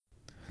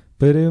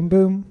Boom,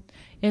 boom.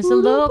 It's a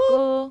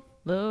local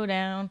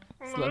lowdown.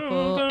 It's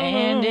local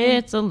and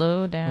it's a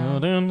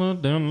lowdown.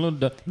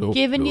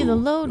 Giving you the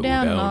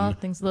lowdown on all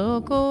things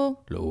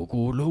local.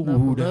 Local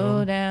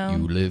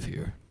Lowdown. You live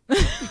here.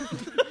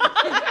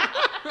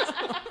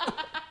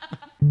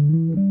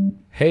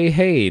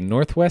 Hey,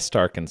 Northwest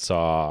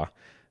Arkansas.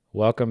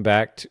 Welcome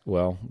back to,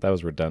 well, that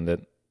was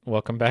redundant.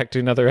 Welcome back to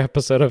another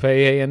episode of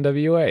Hey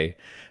NWA.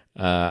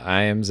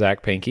 I am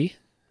Zach Pankey.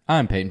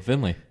 I'm Peyton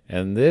Finley.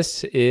 And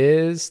this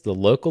is the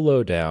Local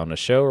Lowdown, a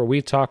show where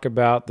we talk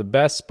about the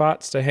best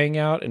spots to hang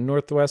out in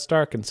Northwest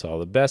Arkansas,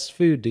 the best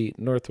food to eat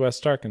in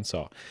Northwest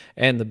Arkansas,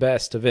 and the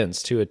best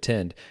events to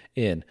attend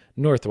in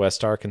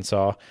Northwest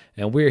Arkansas.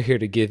 And we're here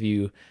to give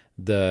you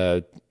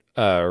the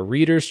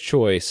reader's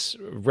choice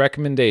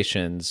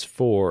recommendations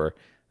for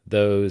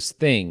those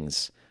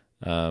things.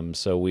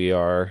 So we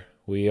are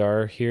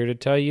here to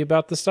tell you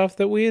about the stuff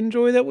that we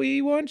enjoy that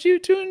we want you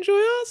to enjoy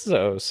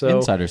also. So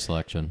Insider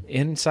selection.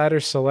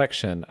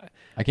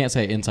 I can't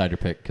say insider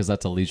pick because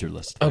that's a leisure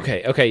list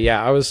thing. Okay,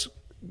 yeah. I was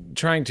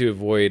trying to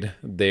avoid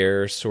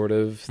their sort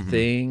of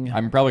thing.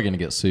 I'm probably going to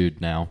get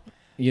sued now.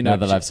 Now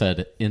that I've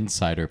said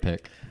insider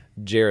pick.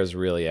 Jara's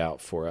really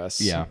out for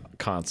us. Yeah.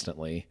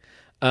 Constantly.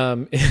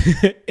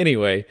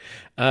 Anyway,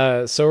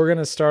 so we're going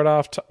to start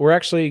off. We're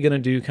actually going to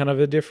do kind of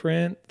a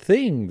different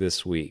thing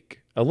this week.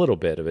 A little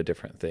bit of a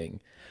different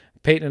thing.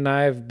 Peyton and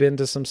I have been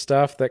to some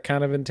stuff that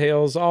kind of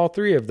entails all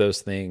three of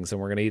those things,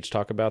 and we're going to each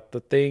talk about the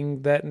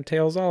thing that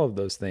entails all of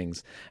those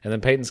things. And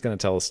then Peyton's going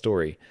to tell a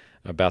story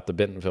about the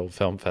Bentonville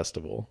Film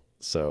Festival.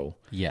 So,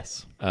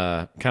 yes,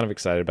 kind of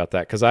excited about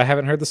that because I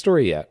haven't heard the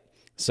story yet.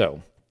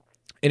 So,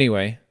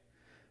 anyway,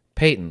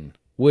 Peyton,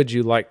 would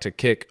you like to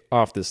kick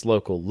off this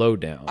local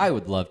lowdown? I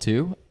would love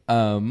to.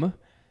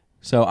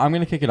 So I'm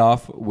going to kick it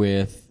off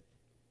with,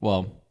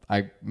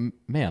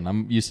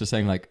 I'm used to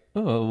saying like,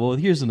 oh, well,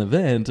 here's an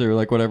event or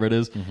like whatever it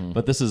is,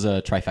 but this is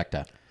a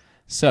trifecta.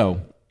 So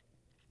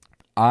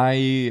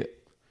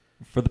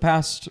for the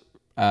past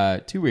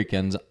 2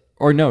 weekends,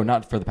 or no,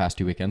 not for the past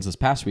 2 weekends, this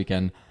past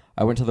weekend,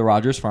 I went to the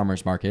Rogers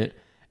Farmers Market,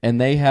 and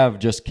they have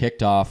just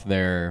kicked off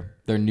their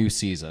new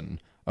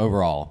season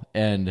overall.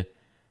 And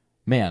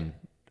man,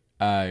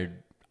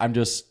 I'm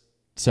just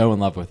so in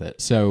love with it.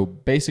 So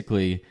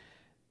basically,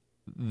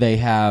 they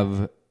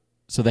have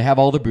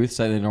all the booths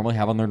that they normally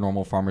have on their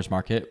normal farmers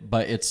market,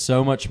 but it's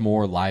so much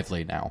more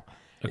lively now.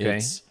 Okay.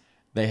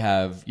 They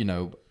have,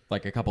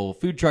 like a couple of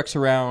food trucks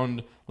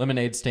around,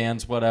 lemonade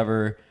stands,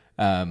 whatever.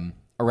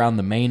 Around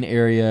the main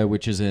area,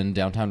 which is in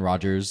downtown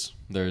Rogers,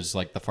 there's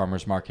like the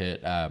farmers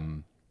market,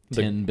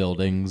 10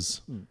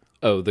 buildings.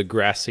 Oh, the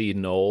grassy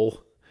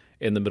knoll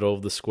in the middle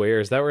of the square.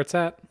 Is that where it's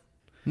at?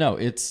 No,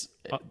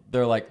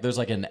 there's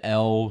like an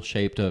L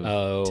shaped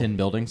of 10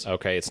 buildings.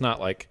 Okay, it's not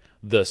like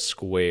the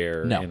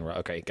square. No.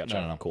 Okay,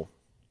 gotcha. No. Cool.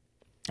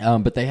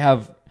 But they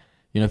have,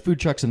 food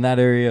trucks in that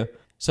area.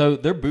 So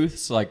their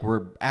booths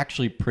were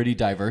actually pretty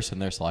diverse in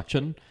their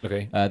selection.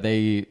 Okay.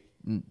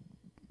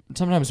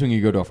 Sometimes when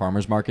you go to a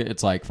farmer's market,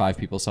 it's like 5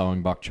 people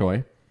selling bok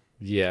choy.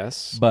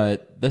 Yes.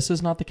 But this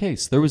is not the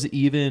case. There was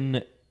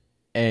even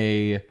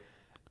a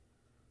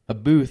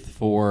booth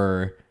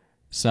for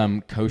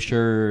some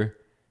kosher,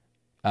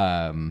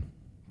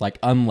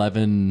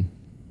 unleavened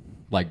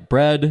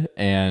bread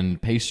and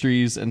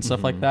pastries and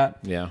stuff like that.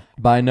 Yeah.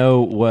 But I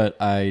know what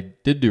I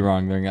did do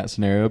wrong during that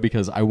scenario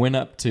because I went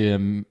up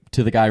to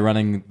the guy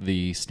running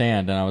the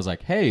stand and I was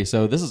like, "Hey,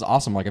 so this is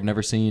awesome. Like I've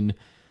never seen,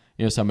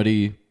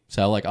 somebody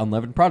sell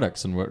unleavened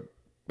products and what,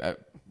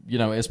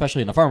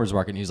 especially in a farmer's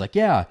market." And he's like,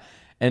 "Yeah."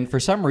 And for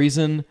some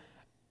reason,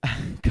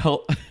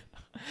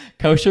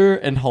 kosher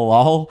and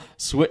halal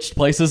switched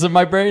places in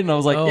my brain. And I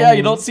was like, "Yeah,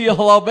 you don't see a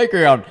halal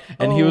bakery around."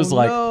 And he was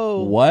like,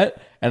 no. "What?"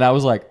 And I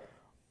was like,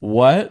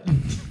 "What?"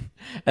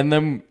 And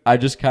then I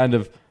just kind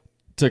of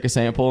took a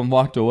sample and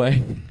walked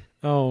away.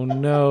 Oh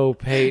no,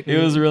 Peyton.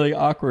 It was really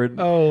awkward.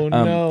 Oh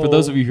no. For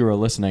those of you who are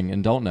listening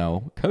and don't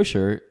know,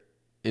 kosher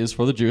is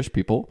for the Jewish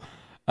people.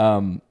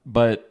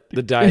 But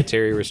the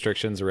dietary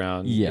restrictions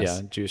around Yes.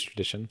 Jewish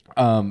tradition.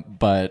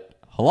 But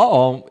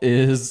halal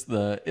is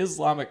the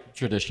Islamic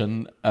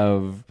tradition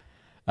of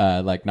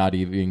not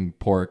eating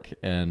pork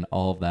and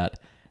all of that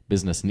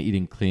business and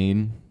eating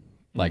clean,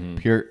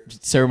 pure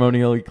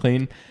ceremonially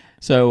clean.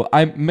 So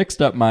I mixed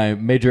up my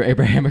major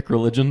Abrahamic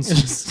religions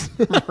just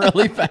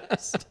really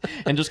fast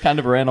and just kind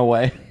of ran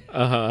away.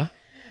 Uh-huh.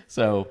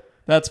 So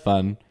that's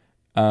fun.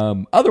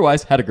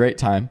 Otherwise, had a great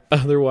time.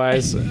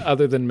 Otherwise,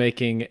 other than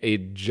making a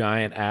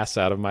giant ass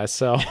out of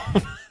myself.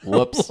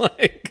 Whoops.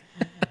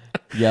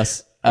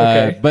 Yes.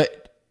 Okay.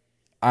 But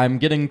I'm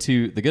getting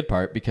to the good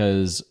part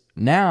because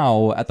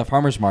now at the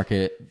farmer's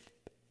market,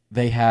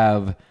 they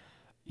have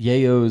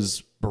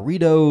Yayo's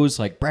burritos,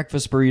 like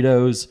breakfast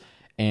burritos,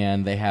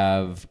 and they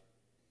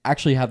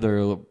actually have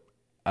their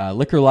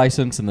liquor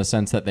license in the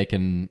sense that they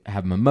can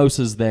have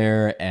mimosas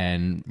there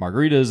and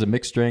margaritas and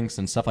mixed drinks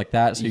and stuff like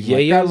that. So you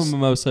can grab a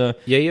mimosa.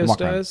 Yayo's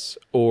does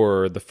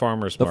or the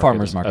farmer's market? The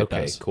farmer's market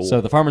okay, does. Cool. So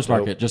the farmer's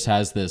market just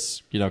has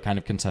this, kind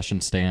of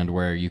concession stand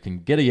where you can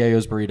get a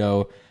Yayo's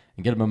burrito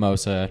and get a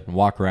mimosa and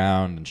walk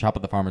around and shop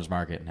at the farmer's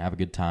market and have a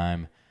good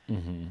time.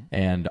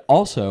 And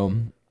also,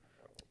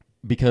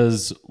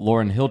 because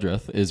Lauren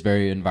Hildreth is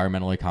very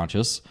environmentally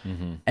conscious,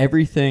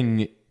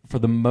 everything for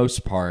the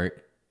most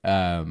part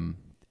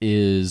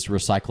is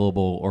recyclable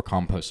or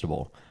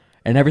compostable.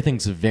 And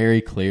everything's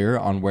very clear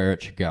on where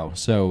it should go.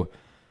 So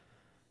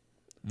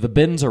the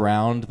bins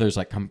around, there's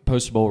like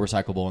compostable,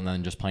 recyclable, and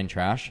then just plain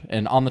trash.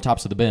 And on the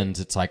tops of the bins,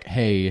 it's like,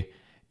 hey,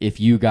 if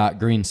you got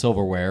green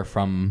silverware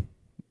from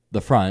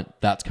the front,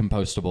 that's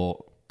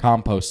compostable.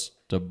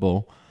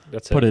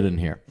 Put it in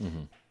here.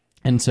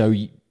 And so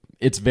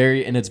it's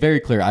very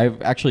clear.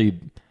 I've actually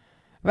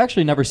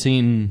never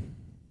seen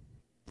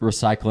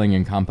recycling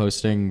and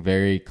composting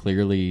very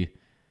clearly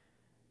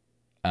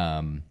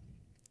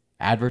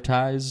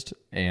advertised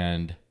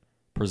and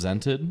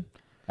presented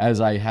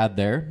as I had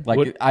there.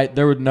 Like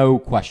there were no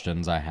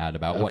questions I had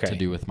about what to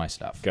do with my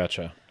stuff.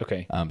 Gotcha.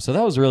 Okay. So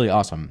that was really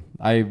awesome.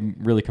 I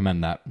really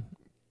commend that.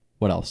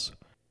 What else?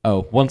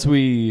 Oh, once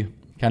we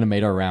kind of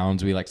made our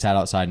rounds, we like sat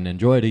outside and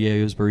enjoyed a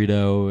Yayo's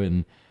burrito,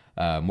 and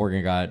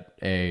Morgan got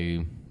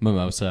a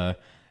mimosa,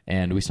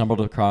 and we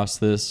stumbled across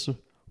this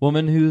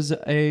woman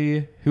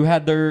who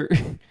had their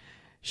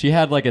she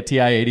had like a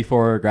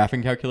TI-84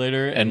 graphing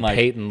calculator, And like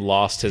Peyton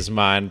lost his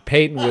mind.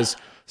 Peyton was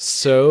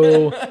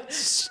so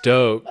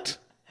stoked.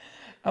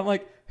 I'm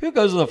like, who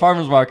goes to the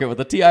farmer's market with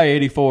a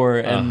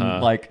TI-84 and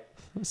like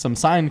some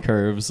sine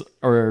curves,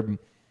 or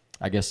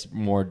I guess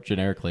more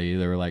generically,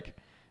 they were like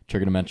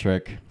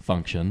trigonometric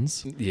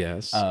functions.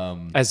 Yes.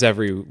 As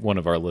every one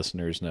of our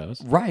listeners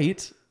knows.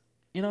 Right.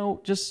 You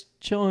know, just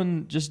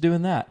chilling, just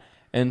doing that.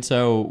 And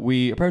so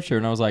we approached her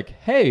and I was like,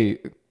 hey,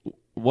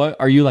 what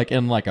are you like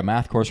in like a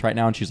math course right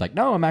now? And she's like,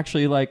 no, I'm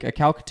actually like a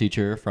calc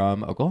teacher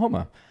from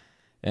Oklahoma.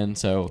 And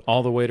so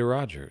All the way to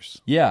Rogers.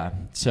 yeah,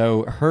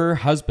 so her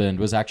husband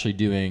was actually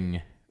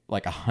doing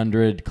like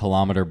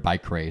 100-kilometer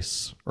bike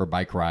race or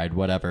bike ride,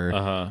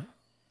 whatever,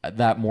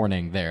 that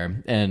morning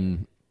there.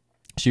 And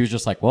she was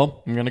just like,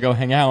 well, I'm going to go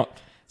hang out.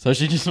 So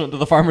she just went to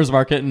the farmer's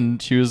market and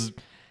she was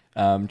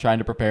trying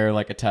to prepare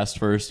like a test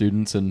for her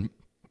students, and,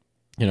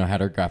 you know,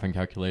 had her graphing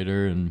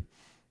calculator and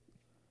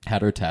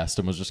had her test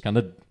and was just kind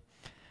of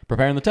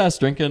preparing the test,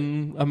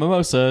 drinking a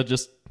mimosa,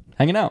 just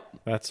hanging out.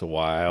 That's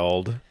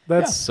wild.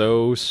 That's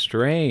so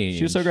strange.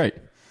 She was so great.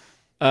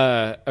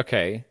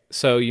 Okay.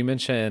 So you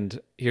mentioned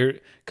here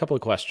a couple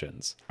of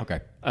questions. Okay.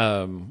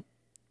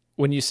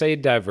 When you say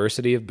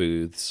diversity of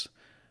booths,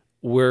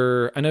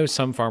 I know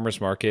some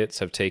farmers markets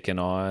have taken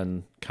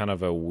on kind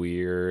of a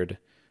weird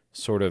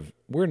sort of,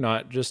 we're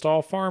not just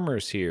all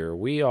farmers here.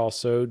 We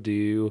also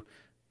do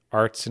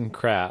arts and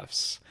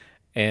crafts.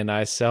 And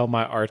I sell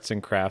my arts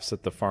and crafts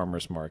at the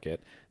farmers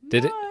market.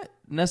 Not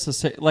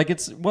necessarily, like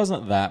it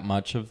wasn't that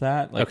much of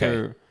that. Like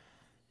Okay.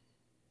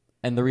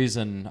 And the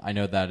reason I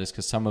know that is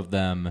because some of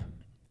them,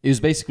 it was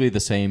basically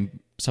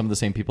some of the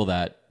same people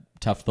that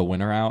toughed the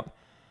winter out,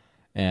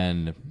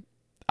 and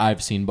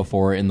I've seen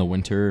before in the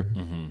winter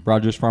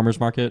Rogers Farmers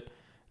Market.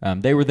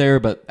 They were there,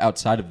 but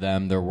outside of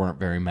them, there weren't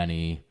very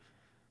many,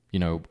 you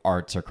know,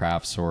 arts or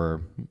crafts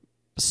or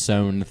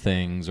sewn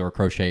things or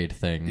crocheted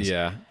things.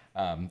 Yeah.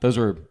 Those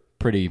were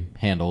pretty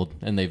handled,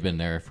 and they've been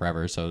there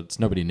forever, so it's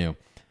nobody new.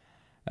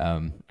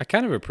 I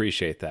kind of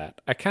appreciate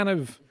that.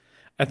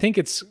 I think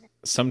it's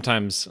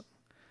sometimes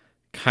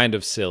kind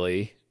of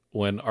silly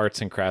when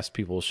arts and crafts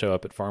people show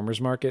up at farmers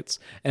markets,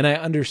 and I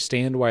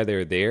understand why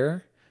they're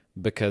there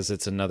because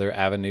it's another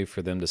avenue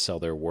for them to sell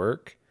their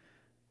work.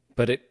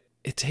 But it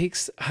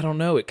takes, I don't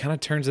know, it kind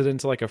of turns it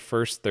into like a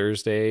first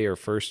Thursday or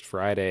first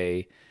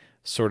Friday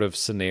sort of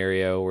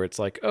scenario where it's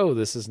like, oh,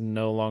 this is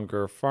no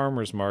longer a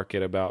farmer's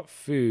market about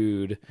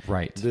food.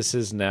 Right. This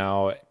is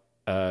now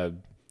a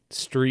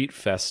street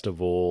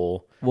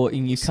festival. Well,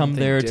 and you come Something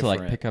there to like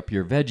different. pick up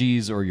your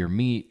veggies or your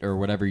meat or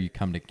whatever you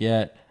come to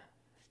get,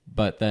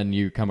 but then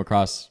you come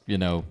across, you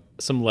know,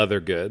 Some leather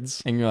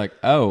goods. and you're like,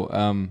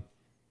 oh,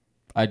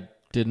 I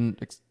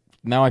didn't.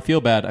 Now I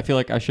feel bad. I feel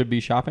like I should be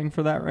shopping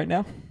for that right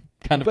now.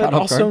 Kind of But caught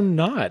off also guard.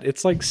 not.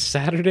 It's like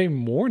Saturday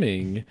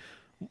morning.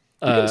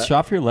 You can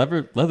shop for your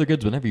leather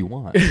goods whenever you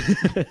want.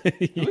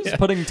 Who's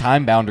putting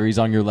time boundaries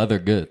on your leather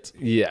goods?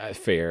 Yeah,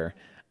 fair.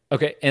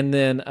 Okay, and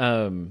then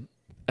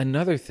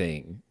another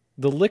thing,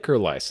 the liquor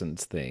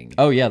license thing.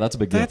 Oh yeah, that's a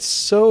big deal. That's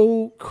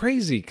so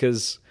crazy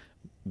because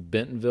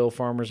Bentonville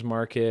Farmers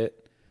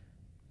Market,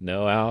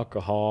 no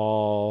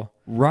alcohol.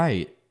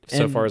 Right.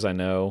 So And- far as I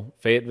know,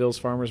 Fayetteville's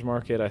Farmers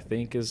Market, I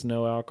think, is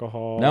no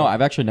alcohol. No,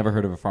 I've actually never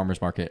heard of a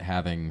farmer's market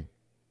having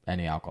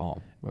any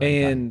alcohol.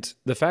 And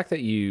the fact that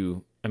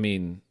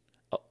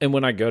and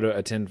when I go to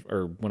attend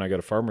or when I go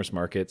to farmers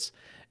markets,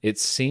 it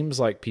seems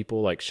like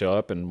people like show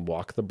up and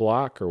walk the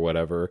block or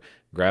whatever,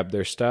 grab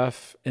their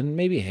stuff and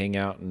maybe hang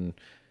out and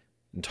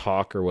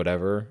talk or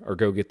whatever, or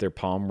go get their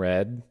palm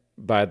read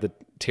by the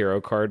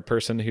tarot card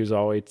person who's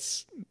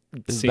always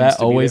Is seems that to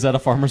be always there. at a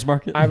farmer's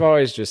market? I've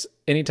always just,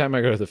 anytime I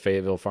go to the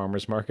Fayetteville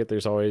Farmers Market,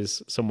 there's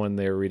always someone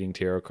there reading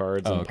tarot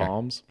cards and okay.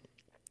 palms.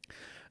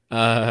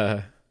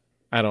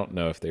 I don't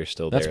know if they're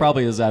still That's there.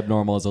 probably as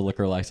abnormal as a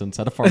liquor license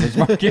at a farmer's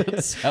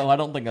market. So I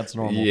don't think that's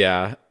normal.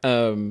 Yeah.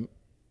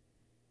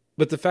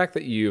 But the fact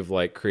that you've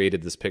like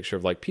created this picture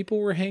of like people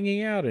were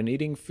hanging out and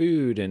eating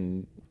food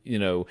and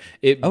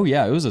it Oh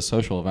yeah, it was a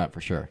social event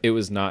for sure. it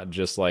was not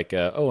just like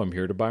I'm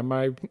here to buy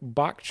my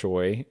bok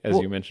choy as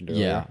you mentioned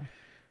earlier. Yeah.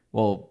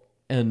 Well,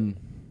 and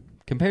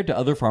compared to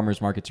other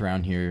farmers markets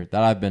around here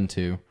that I've been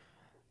to,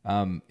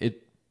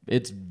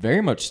 it's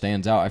very much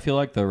stands out. I feel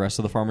like the rest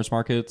of the farmers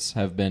markets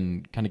have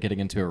been kind of getting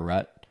into a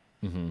rut.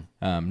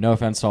 No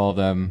offense to all of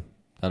them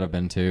that I've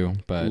been to,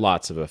 but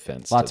Lots of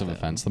offense. lots to of them.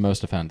 offense, the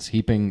most offense,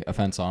 heaping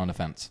offense on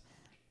offense.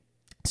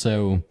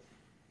 So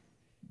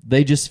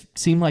they just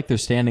seem like they're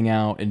standing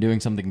out and doing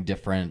something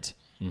different.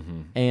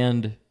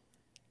 And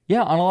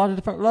yeah, on a lot of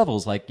different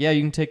levels. Like, yeah,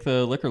 you can take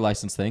the liquor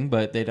license thing,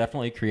 but they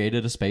definitely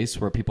created a space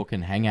where people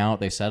can hang out.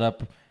 They set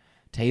up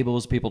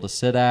tables, people to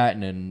sit at,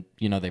 and then,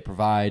 they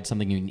provide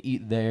something you can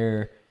eat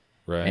there.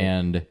 Right.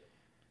 And,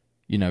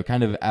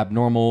 kind of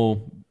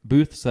abnormal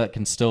booths that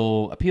can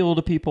still appeal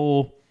to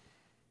people,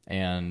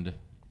 and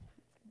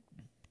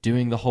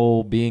doing the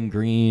whole being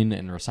green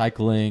and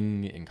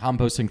recycling and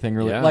composting thing.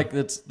 Really, Yeah.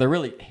 they're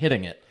really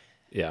hitting it.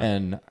 Yeah.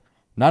 And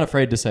not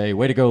afraid to say,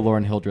 way to go,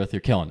 Lauren Hildreth, you're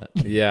killing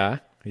it. Yeah.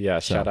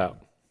 Shout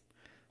out.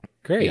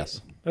 Great.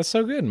 Yes. That's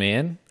so good,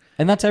 man.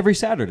 And that's every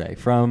Saturday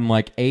from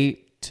like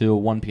 8 to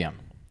 1 p.m.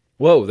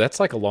 Whoa, that's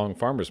like a long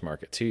farmers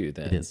market too.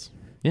 Then It is.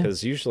 Yeah.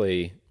 because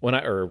usually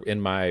in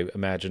my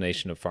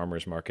imagination of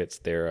farmers markets,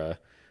 they're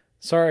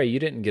sorry you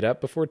didn't get up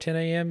before 10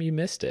 a.m. You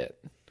missed it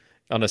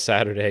on a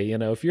Saturday.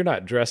 If you're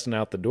not dressing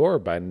out the door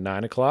by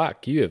 9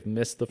 o'clock, you have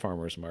missed the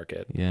farmers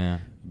market. Yeah.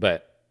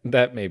 But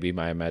that may be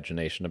my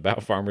imagination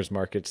about farmers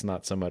markets,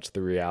 not so much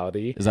the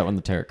reality. Is that when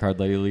the tarot card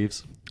lady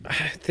leaves?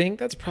 I think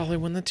that's probably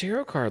when the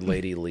tarot card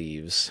lady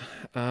leaves.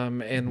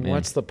 And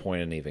what's the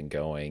point in even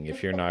going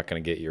if you're not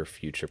going to get your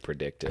future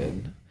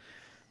predicted?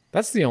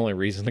 That's the only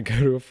reason to go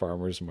to a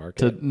farmer's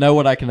market. To know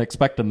what I can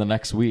expect in the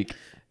next week.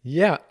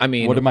 Yeah, I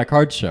mean, What did my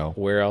cards show?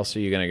 where else are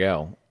you going to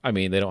go? I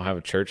mean, they don't have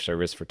a church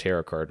service for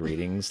tarot card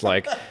readings.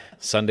 Like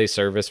Sunday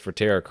service for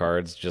tarot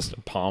cards,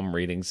 just palm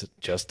readings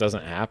just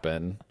doesn't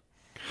happen.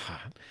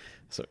 God.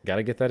 So got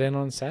to get that in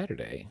on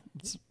Saturday.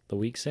 It's the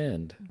week's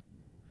end.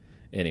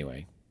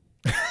 Anyway.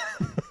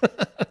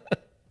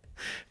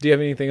 Do you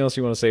have anything else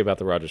you want to say about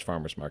the Rogers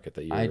Farmers Market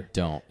that you I were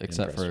don't,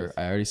 except impressed for with?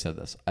 I already said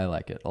this. I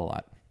like it a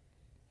lot.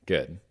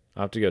 Good.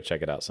 I'll have to go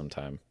check it out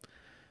sometime,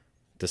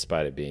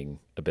 despite it being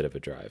a bit of a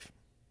drive.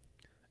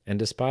 And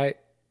despite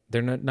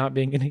there not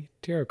being any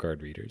tarot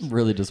card readers.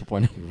 Really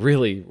disappointed.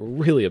 Really,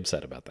 really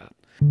upset about that.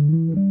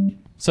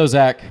 So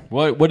Zach,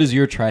 what is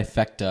your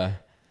trifecta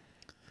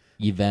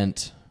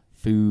event,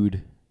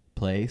 food,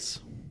 place?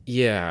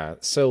 Yeah.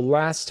 So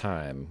last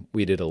time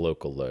we did a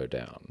local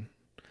lowdown,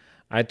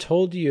 I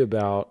told you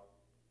about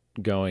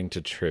going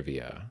to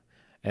trivia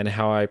and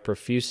how I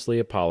profusely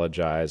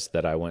apologized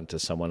that I went to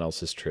someone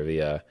else's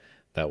trivia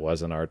that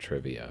wasn't our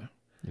trivia.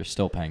 You're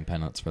still paying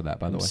penance for that,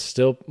 by the way.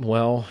 Still,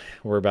 well,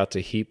 we're about to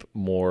heap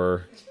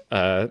more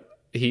confession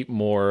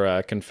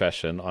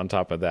on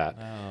top of that.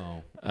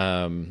 Oh.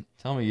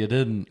 Tell me you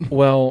didn't.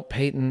 Well,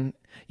 Peyton,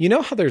 you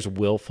know how there's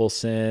willful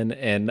sin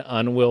and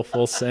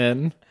unwillful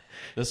sin?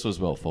 This was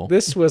willful.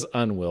 This was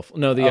unwillful.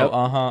 No,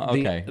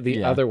 Okay. The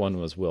Yeah. other one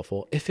was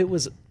willful. If it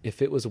was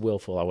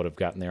willful, I would have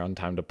gotten there on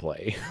time to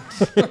play.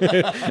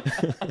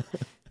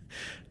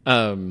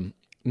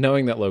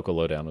 Knowing that local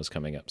lowdown was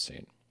coming up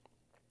soon,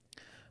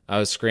 I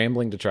was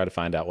scrambling to try to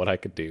find out what I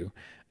could do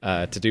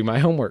to do my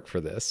homework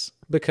for this,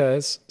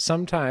 because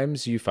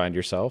sometimes you find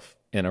yourself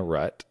in a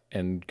rut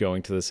and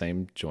going to the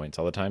same joints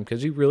all the time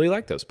because you really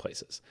like those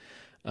places.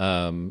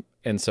 And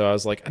so I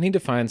was like, I need to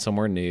find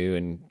somewhere new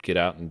and get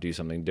out and do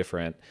something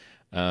different.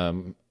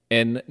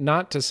 And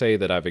not to say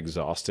that I've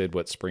exhausted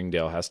what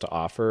Springdale has to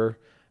offer,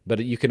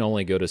 but you can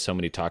only go to so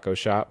many taco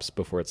shops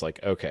before it's like,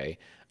 okay,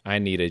 I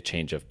need a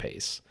change of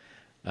pace.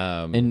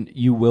 And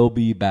you will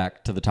be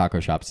back to the taco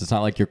shops. It's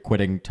not like you're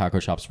quitting taco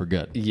shops for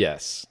good.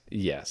 Yes.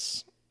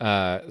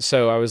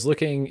 So I was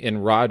looking in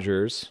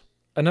Rogers,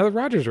 another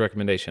Rogers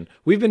recommendation.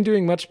 We've been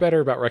doing much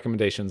better about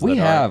recommendations. We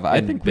that have. aren't I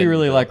in think we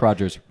really Bentonville. like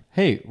Rogers.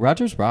 Hey,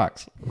 Rogers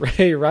rocks.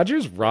 Hey,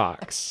 Rogers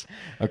rocks.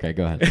 Okay,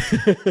 go ahead.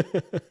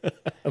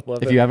 I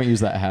love If it. you haven't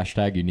used that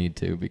hashtag, you need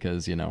to,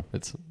 because,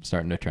 it's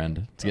starting to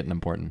trend. It's getting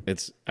important.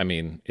 It's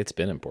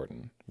been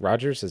important.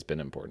 Rogers has been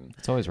important.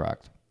 It's always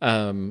rocked.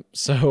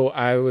 So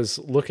I was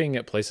looking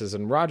at places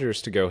in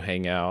Rogers to go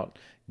hang out,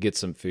 get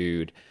some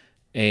food,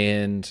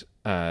 and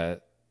I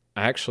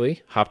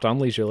actually hopped on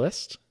Leisure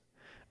List.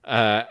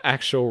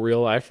 Actual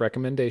real life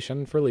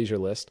recommendation for Leisure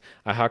List.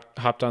 I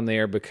hopped on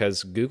there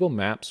because Google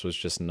Maps was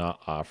just not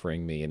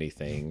offering me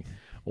anything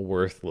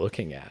worth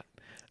looking at.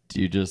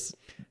 Do you just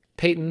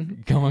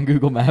Peyton, go on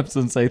Google Maps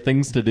and say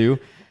things to do?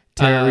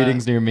 Tarot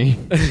readings near me.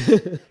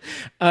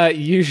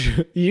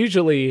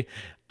 usually,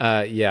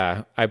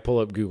 I pull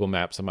up Google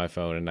Maps on my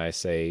phone and I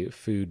say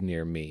food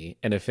near me.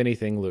 And if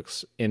anything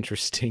looks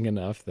interesting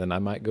enough, then I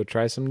might go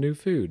try some new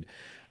food.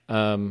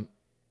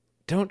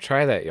 Don't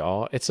try that,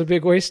 y'all. It's a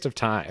big waste of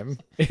time.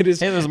 It is.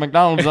 Hey, there's a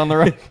McDonald's on the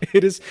road.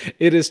 It is.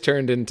 It is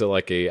turned into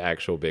like a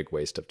actual big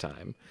waste of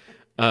time.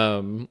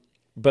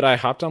 But I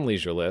hopped on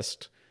Leisure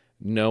List,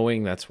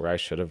 knowing that's where I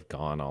should have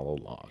gone all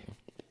along.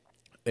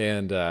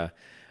 And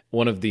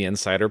one of the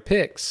insider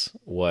picks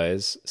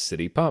was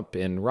City Pump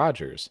in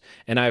Rogers,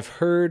 and I've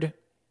heard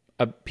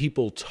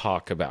people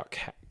talk about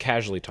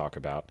casually talk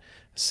about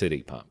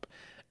City Pump,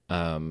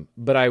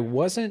 but I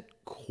wasn't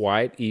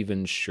quite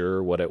even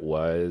sure what it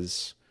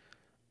was.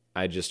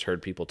 I just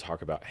heard people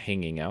talk about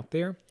hanging out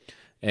there,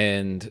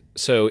 and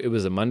so it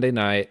was a Monday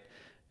night,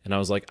 and I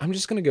was like, I'm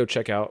just gonna go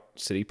check out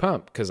City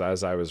Pump because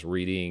as I was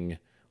reading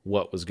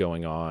what was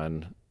going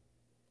on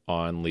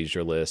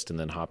Leisure List and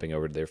then hopping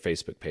over to their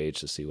Facebook page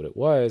to see what it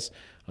was,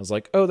 I was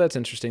like, oh, that's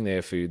interesting. They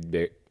have food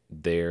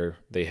there.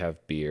 They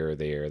have beer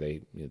there.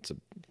 It's a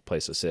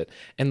place to sit.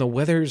 And the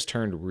weather's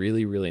turned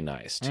really, really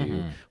nice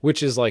too,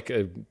 which is like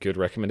a good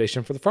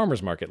recommendation for the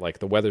farmer's market. Like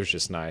the weather's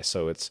just nice.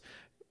 So it's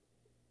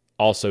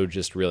also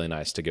just really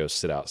nice to go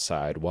sit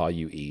outside while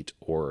you eat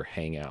or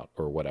hang out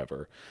or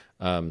whatever.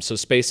 So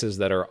spaces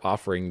that are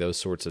offering those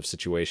sorts of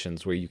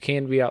situations where you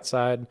can be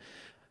outside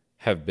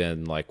have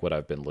been like what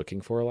I've been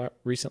looking for a lot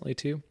recently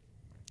too.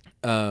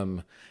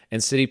 And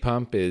City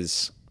Pump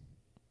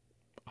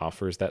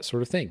offers that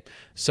sort of thing.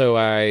 So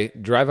I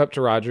drive up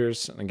to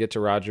Rogers and get to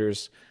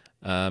Rogers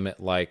at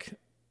like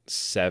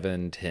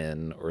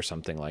 7:10 or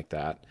something like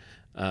that.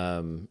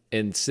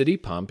 And City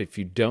Pump, if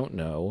you don't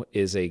know,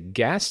 is a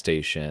gas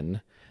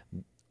station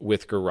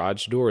with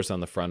garage doors on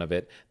the front of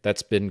it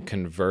that's been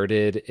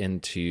converted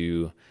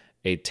into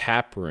a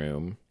tap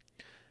room.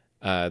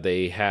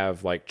 They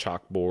have like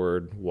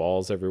chalkboard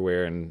walls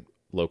everywhere and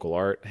local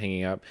art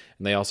hanging up.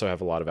 And they also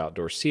have a lot of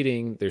outdoor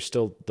seating.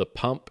 The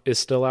pump is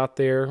still out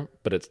there,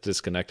 but it's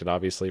disconnected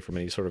obviously from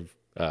any sort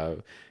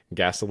of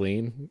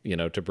gasoline,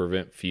 to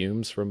prevent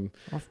fumes from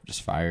Or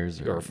just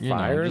fires or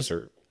fires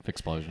or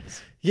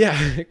explosions.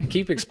 yeah,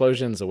 keep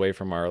explosions away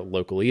from our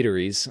local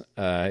eateries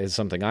is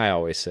something I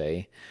always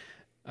say.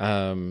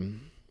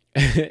 And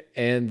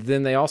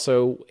then they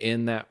also,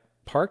 in that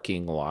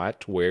parking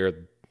lot where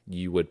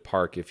you would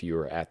park if you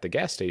were at the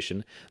gas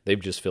station,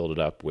 they've just filled it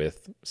up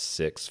with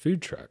 6 food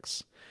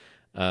trucks.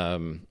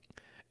 And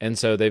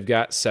so they've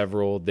got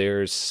several.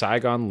 There's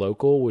Saigon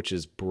Local, which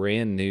is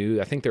brand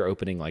new. I think they're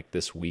opening like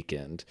this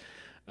weekend.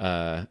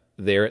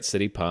 There at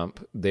City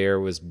Pump. There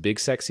was Big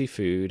Sexy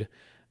Food,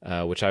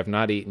 which I've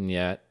not eaten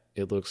yet.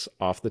 It looks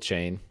off the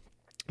chain.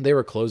 They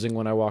were closing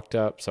when I walked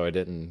up, so I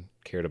didn't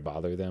care to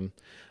bother them.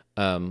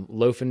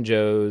 Loaf and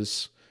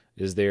Joe's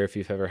is there if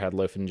you've ever had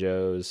Loaf and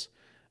Joe's.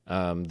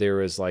 There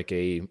was like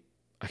I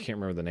can't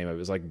remember the name of it. It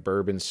was like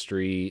Bourbon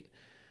Street.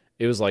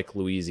 It was like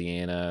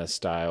Louisiana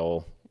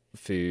style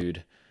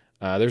food.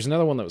 There's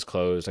another one that was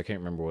closed. I can't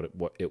remember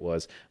what it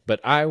was,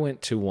 but I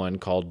went to one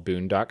called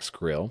Boondocks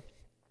Grill.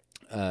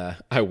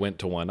 I went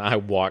to one. I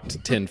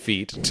walked 10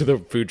 feet to the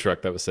food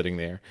truck that was sitting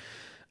there.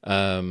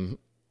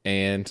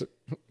 And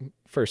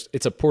first,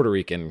 it's a Puerto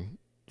Rican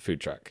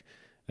food truck.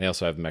 They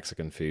also have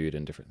Mexican food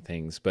and different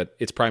things, but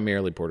it's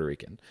primarily Puerto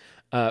Rican.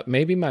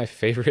 Maybe my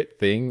favorite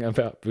thing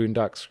about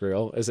Boondocks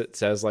Grill is it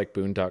says like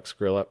Boondocks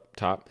Grill up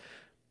top,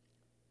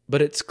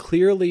 but it's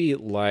clearly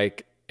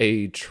like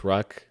a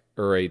truck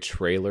or a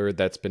trailer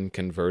that's been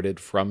converted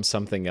from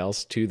something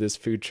else to this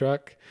food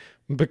truck,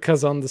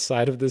 because on the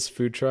side of this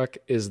food truck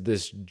is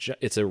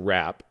it's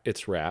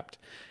wrapped,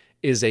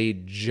 is a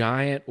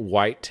giant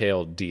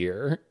white-tailed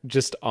deer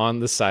just on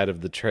the side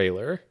of the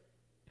trailer.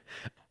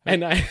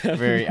 And I have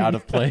Very out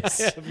of place.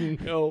 I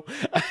have no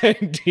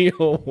idea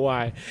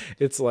why.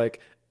 It's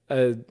like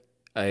a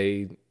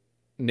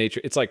nature.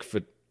 It's like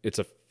it's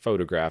a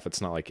photograph. It's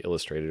not like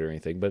illustrated or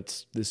anything, but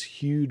it's this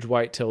huge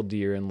white-tailed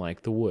deer in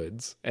like the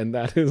woods, and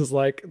that is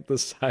like the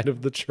side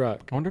of the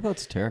truck. I wonder if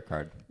that's a tarot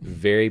card.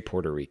 Very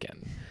Puerto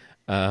Rican.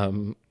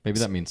 Maybe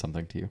that means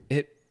something to you.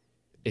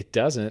 It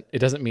doesn't. It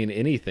doesn't mean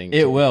anything.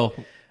 It will.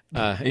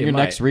 In In your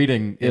next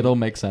reading, it'll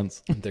make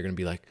sense. They're gonna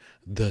be like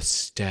the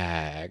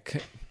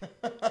stag.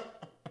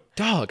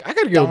 Dog, I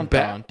gotta go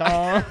back.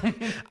 I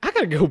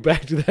gotta go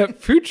back to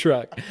that food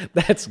truck.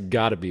 That's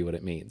gotta be what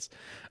it means.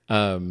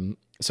 So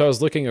I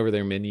was looking over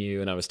their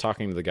menu and I was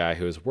talking to the guy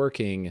who was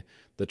working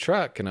the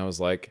truck, and I was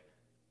like,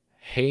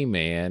 "Hey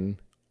man,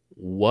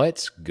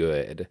 what's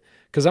good?"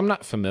 Because I'm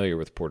not familiar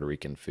with Puerto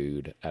Rican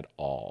food at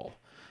all.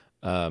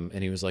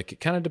 And he was like, it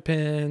kind of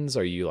depends.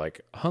 Are you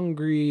like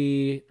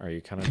hungry? Are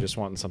you kind of just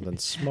wanting something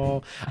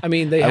small? I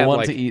mean, they I have want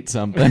like, to eat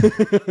something.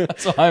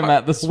 That's why I'm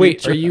at this.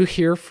 wait, are you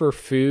here for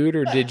food,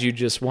 or did you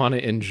just want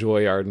to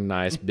enjoy our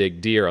nice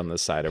big deer on the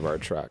side of our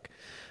truck?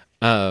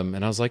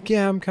 And I was like,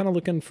 yeah, I'm kind of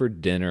looking for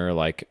dinner,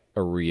 like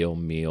a real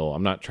meal.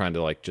 I'm not trying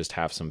to like just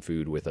have some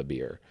food with a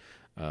beer.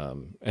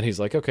 And he's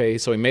like, okay.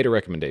 So he made a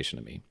recommendation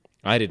to me.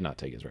 I did not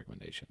take his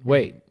recommendation.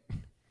 Wait,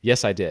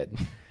 yes, I did.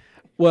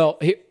 Well,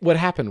 what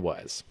happened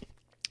was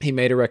he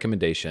made a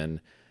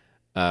recommendation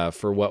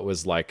for what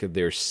was like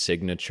their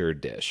signature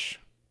dish,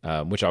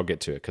 which I'll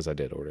get to it because I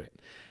did order it.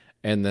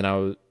 And then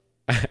I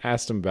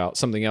asked him about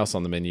something else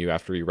on the menu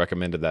after he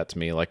recommended that to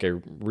me, like a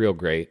real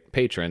great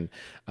patron.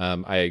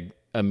 I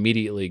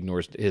immediately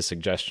ignored his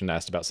suggestion,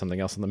 asked about something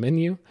else on the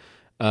menu.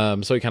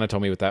 So he kind of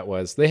told me what that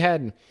was. They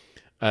had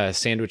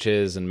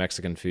sandwiches and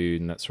Mexican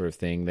food and that sort of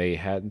thing. They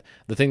had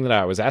the thing that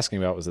I was asking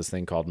about was this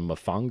thing called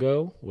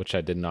mofongo, which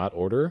I did not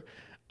order.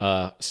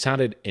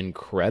 Sounded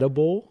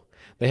incredible.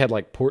 They had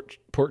like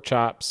pork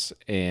chops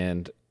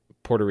and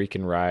Puerto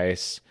Rican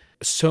rice.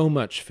 So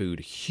much food,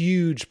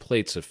 huge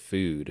plates of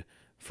food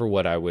for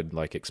what I would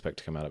like expect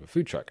to come out of a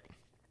food truck.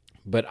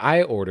 But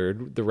I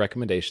ordered, the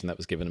recommendation that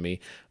was given to me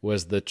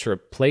was the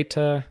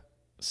tripleta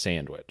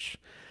sandwich.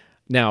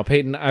 Now,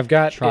 Peyton, I've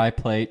got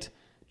Tripleta.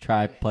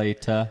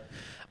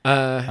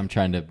 I'm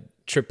trying to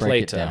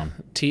break it down.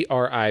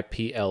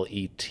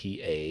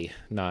 tripleta,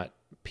 not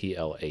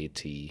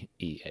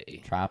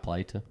PLATEA.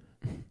 Tripleta.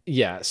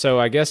 Yeah, so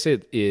I guess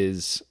it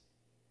is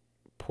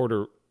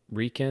Puerto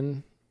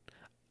Rican.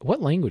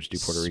 What language do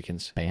Puerto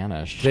Ricans?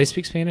 Spanish. Do they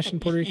speak Spanish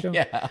in Puerto Rico?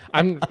 Yeah.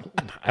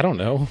 I don't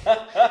know.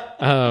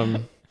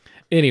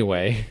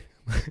 Anyway.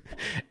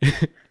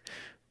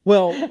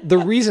 Well, the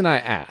reason I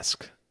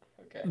ask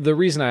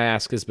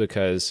is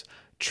because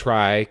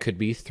tri could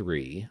be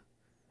 3.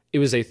 It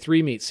was a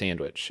 3-meat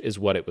sandwich is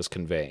what it was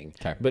conveying.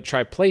 Okay. But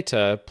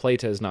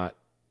pleta is not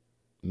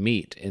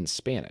meat in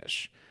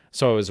Spanish.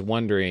 So I was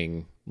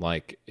wondering,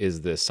 like,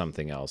 is this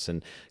something else?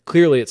 And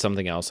clearly it's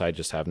something else. I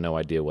just have no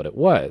idea what it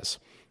was.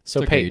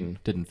 So It's okay, Peyton, you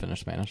didn't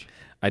finish Spanish.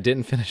 I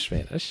didn't finish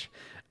Spanish.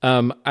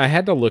 I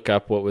had to look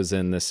up what was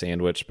in this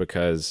sandwich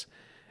because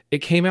it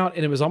came out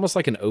and it was almost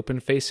like an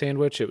open face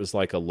sandwich. It was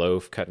like a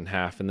loaf cut in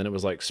half, and then it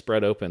was like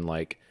spread open.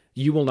 Like,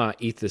 you will not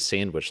eat this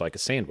sandwich like a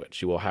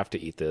sandwich. You will have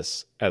to eat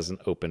this as an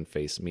open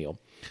face meal.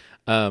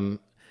 And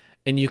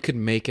you could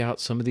make out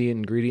some of the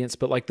ingredients,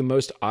 but like the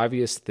most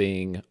obvious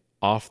thing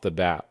off the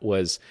bat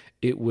was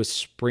it was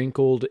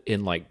sprinkled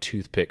in like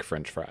toothpick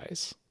French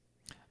fries.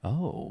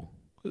 Oh.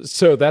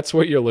 So that's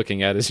what you're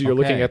looking at, is you're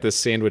looking Okay. at this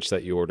sandwich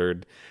that you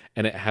ordered,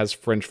 and it has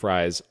French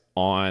fries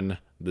on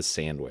the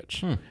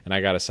sandwich. And I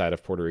got a side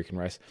of Puerto Rican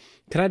rice.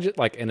 Can I just,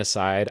 like, an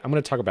aside, I'm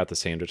going to talk about the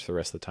sandwich the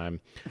rest of the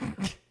time.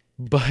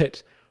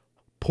 But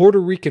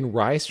Puerto Rican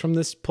rice from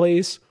this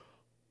place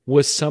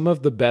was some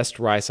of the best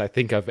rice I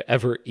think I've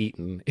ever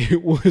eaten.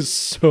 It was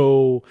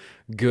so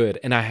good.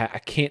 And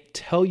I can't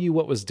tell you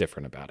what was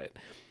different about it.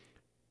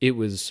 It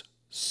was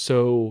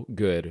so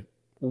good.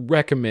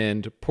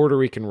 Recommend Puerto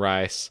Rican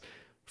rice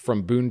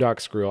from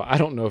Boondocks Grill. I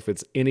don't know if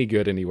it's any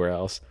good anywhere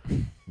else.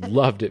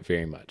 Loved it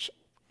very much.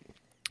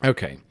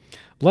 Okay,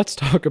 let's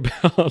talk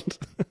about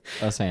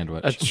A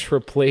sandwich. a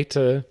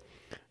tripleta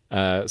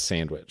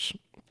sandwich.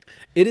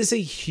 It is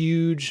a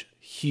huge,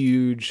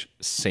 huge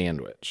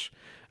sandwich.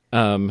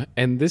 And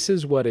this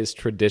is what is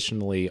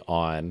traditionally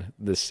on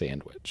this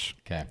sandwich.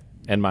 Okay.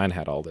 And mine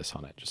had all this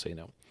on it, just so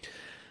you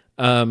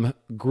know.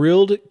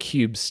 Grilled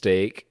cube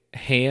steak,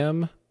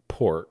 ham,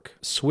 pork,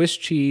 Swiss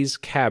cheese,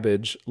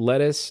 cabbage,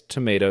 lettuce,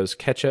 tomatoes,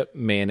 ketchup,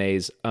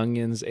 mayonnaise,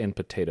 onions, and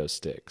potato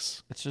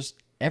sticks. It's just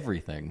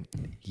everything.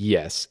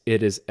 Yes,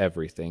 it is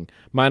everything.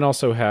 Mine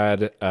also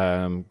had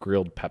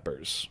grilled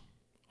peppers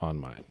on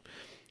mine.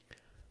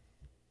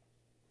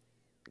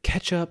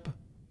 Ketchup,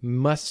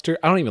 mustard.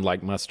 I don't even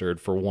like mustard,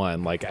 for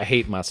one. Like, I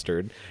hate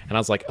mustard. And I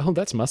was like, oh,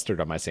 that's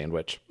mustard on my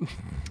sandwich.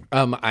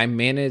 I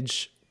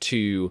managed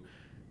to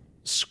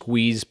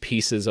squeeze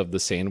pieces of the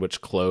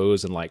sandwich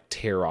close and like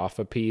tear off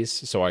a piece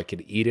so I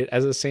could eat it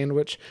as a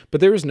sandwich.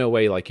 But there was no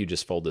way like you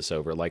just fold this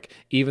over. Like,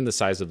 even the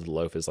size of the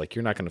loaf is like,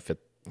 you're not going to fit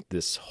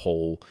this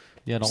whole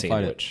Yeah, don't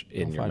sandwich fight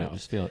it. in Don't your fight mouth. it.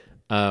 Just feel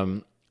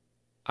it.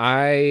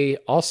 I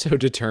also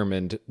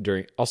determined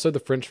also the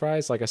French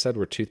fries, like I said,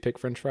 were toothpick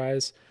French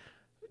fries.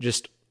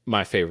 Just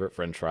my favorite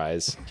French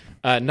fries.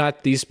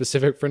 Not these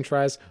specific French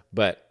fries,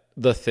 but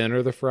the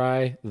thinner the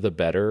fry, the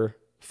better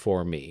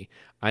for me.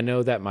 I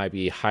know that might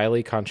be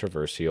highly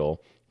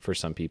controversial for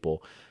some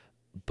people,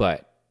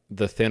 but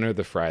the thinner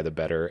the fry, the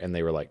better. And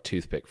they were like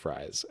toothpick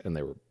fries, and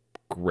they were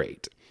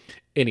great.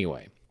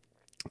 Anyway,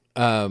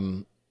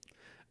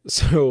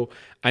 so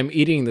I'm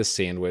eating this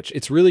sandwich.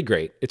 It's really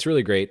great. It's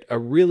really great. A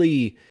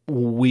really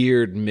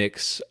weird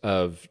mix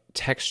of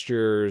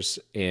textures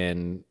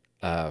and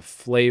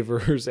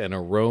flavors and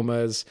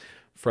aromas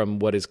from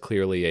what is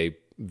clearly a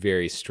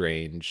very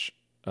strange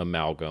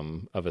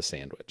amalgam of a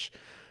sandwich.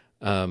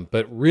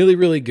 But really,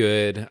 really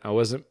good. I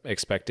wasn't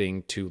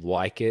expecting to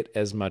like it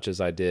as much as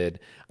I did.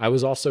 I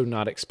was also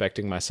not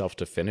expecting myself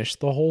to finish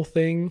the whole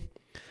thing.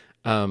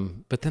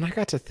 But then I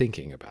got to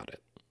thinking about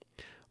it.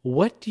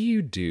 What do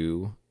you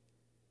do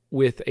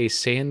with a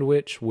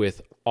sandwich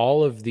with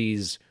all of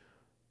these?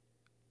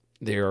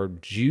 There are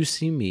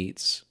juicy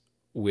meats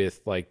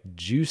with like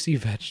juicy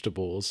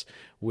vegetables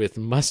with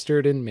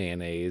mustard and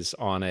mayonnaise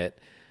on it.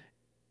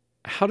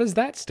 How does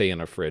that stay in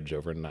a fridge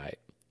overnight?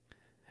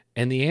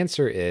 And the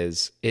answer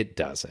is it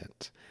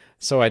doesn't.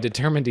 So I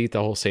determined to eat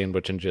the whole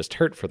sandwich and just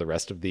hurt for the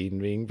rest of the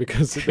evening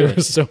because there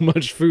was so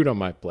much food on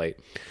my plate.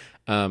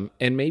 And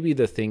maybe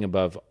the thing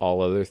above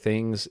all other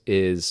things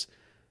is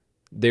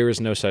there is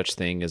no such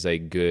thing as a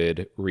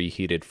good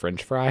reheated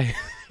French fry.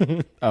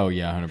 Oh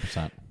yeah,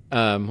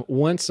 100%.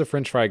 Once a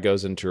French fry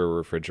goes into a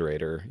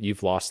refrigerator,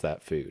 you've lost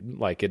that food.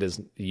 Like it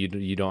is,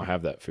 you don't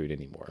have that food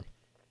anymore.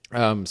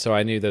 So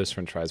I knew those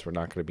French fries were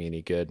not going to be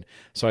any good.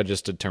 So I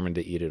just determined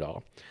to eat it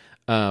all.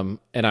 And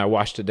I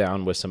washed it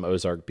down with some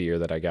Ozark beer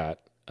that I got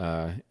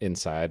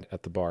inside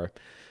at the bar.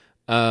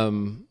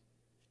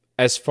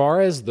 As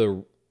far as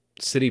the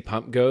City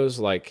Pump goes,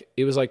 like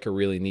it was like a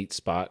really neat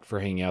spot for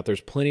hanging out.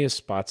 There's plenty of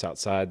spots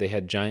outside. They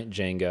had giant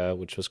Jenga,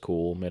 which was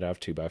cool, made out of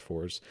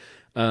 2x4s.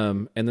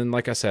 And then,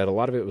 like I said, a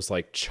lot of it was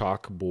like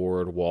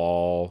chalkboard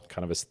wall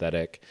kind of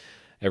aesthetic.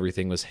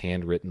 Everything was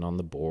handwritten on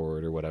the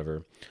board or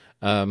whatever.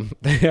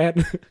 They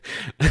had,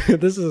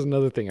 this is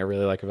another thing I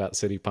really like about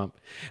City Pump.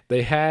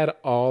 They had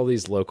all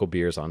these local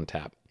beers on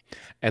tap,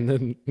 and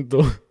then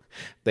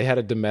they had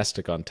a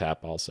domestic on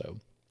tap also.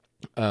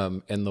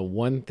 And the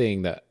one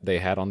thing that they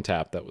had on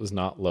tap that was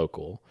not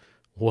local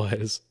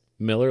was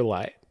Miller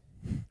Lite,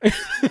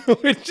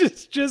 which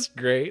is just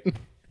great.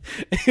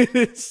 It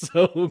is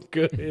so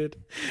good.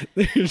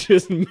 There's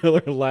just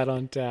Miller Lite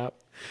on tap.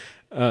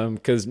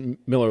 Because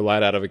Miller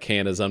Lite out of a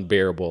can is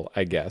unbearable,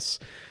 I guess.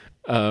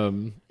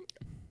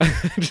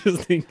 I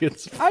just think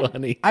it's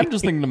funny. I'm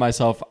just thinking to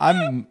myself,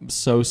 I'm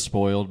so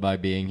spoiled by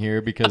being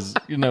here because,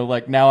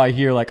 like now I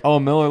hear like, oh,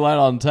 Miller Lite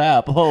on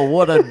tap. Oh,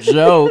 what a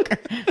joke.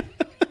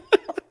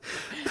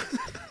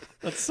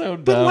 That's so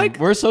dumb. like-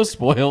 We're so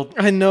spoiled.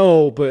 I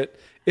know, but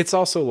it's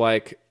also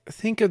like,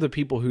 think of the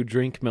people who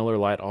drink Miller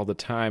Lite all the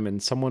time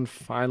and someone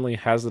finally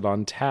has it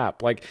on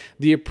tap. Like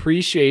the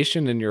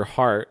appreciation in your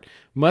heart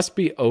must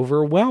be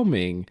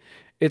overwhelming.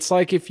 It's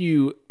like if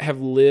you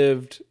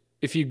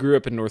grew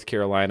up in North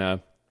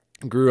Carolina,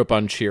 grew up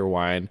on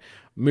Cheerwine,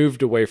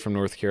 moved away from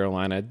North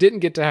Carolina, didn't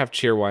get to have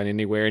Cheerwine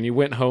anywhere, and you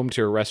went home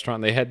to a restaurant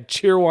and they had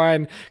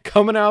Cheerwine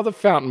coming out of the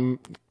fountain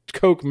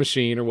Coke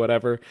machine or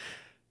whatever,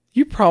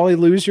 you probably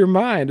lose your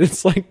mind.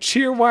 It's like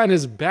Cheerwine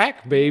is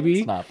back, baby.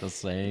 It's not the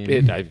same.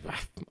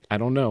 I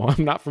don't know.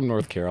 I'm not from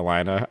North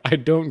Carolina. I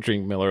don't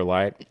drink Miller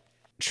Lite.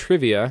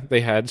 Trivia, they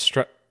had,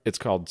 it's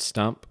called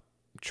Stump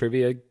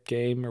Trivia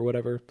Game or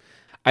whatever.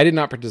 I did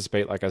not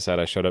participate. Like I said,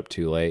 I showed up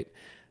too late.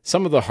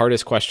 Some of the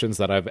hardest questions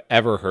that I've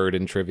ever heard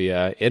in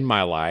trivia in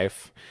my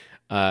life.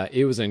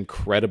 It was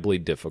incredibly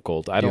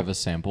difficult. Do you have a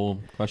sample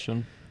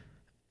question?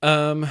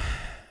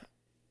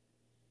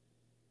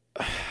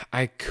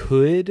 I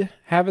could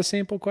have a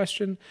sample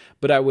question,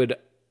 but I would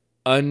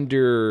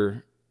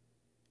there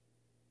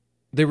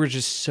was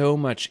just so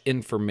much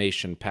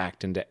information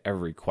packed into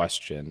every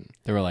question.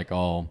 They were like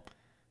all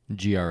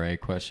GRE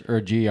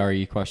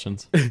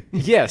questions.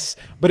 Yes,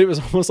 but it was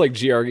almost like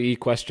GRE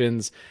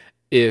questions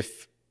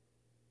if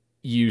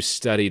you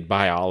studied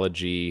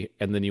biology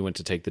and then you went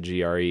to take the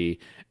GRE,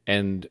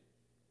 and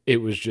it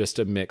was just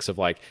a mix of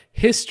like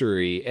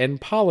history and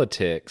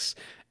politics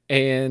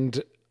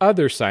and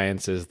other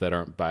sciences that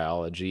aren't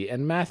biology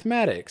and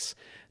mathematics.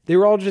 They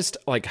were all just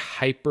like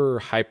hyper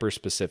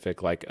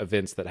specific, like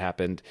events that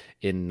happened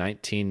in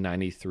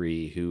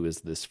 1993. Who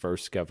is this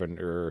first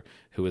governor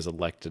who was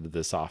elected to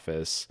this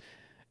office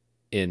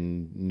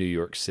in New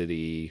York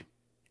City?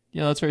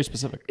 Yeah, that's very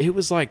specific. It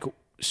was like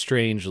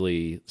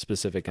strangely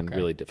specific and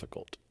really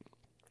difficult.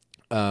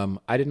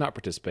 I did not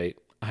participate.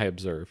 I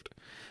observed.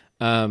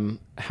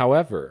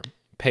 However,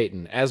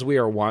 Peyton, as we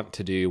are wont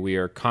to do, we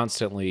are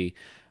constantly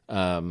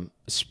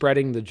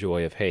spreading the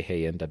joy of Hey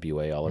Hey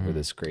NWA all over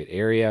this great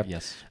area.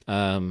 Yes.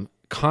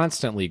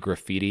 Constantly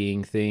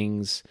graffitiing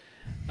things,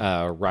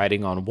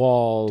 writing on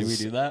walls. Do we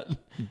do that?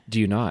 Do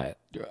you not?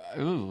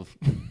 Ooh.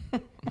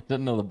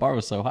 Didn't know the bar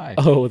was so high.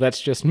 Oh, that's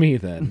just me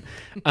then.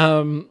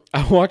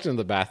 I walked into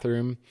the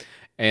bathroom,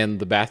 and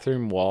the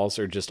bathroom walls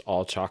are just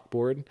all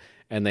chalkboard,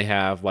 and they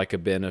have like a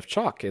bin of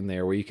chalk in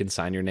there where you can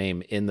sign your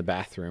name in the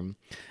bathroom.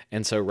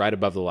 And so right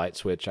above the light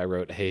switch, I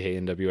wrote, Hey, Hey,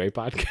 NWA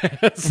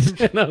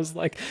podcast. And I was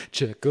like,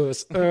 check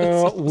us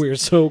out. We're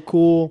so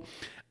cool.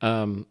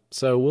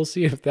 So we'll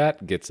see if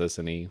that gets us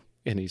any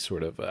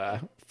sort of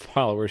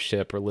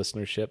followership or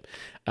listenership.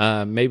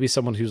 Maybe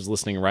someone who's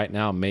listening right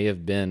now may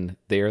have been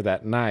there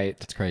that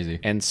night. That's crazy.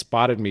 And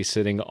spotted me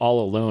sitting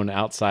all alone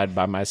outside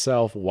by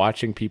myself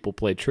watching people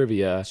play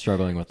trivia.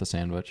 Struggling with the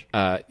sandwich.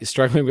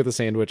 Struggling with the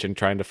sandwich and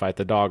trying to fight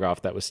the dog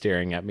off that was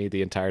staring at me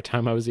the entire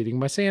time I was eating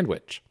my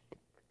sandwich.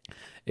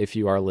 If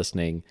you are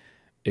listening,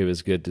 it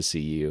was good to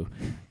see you.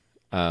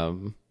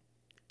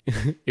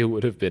 It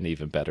would have been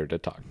even better to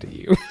talk to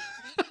you.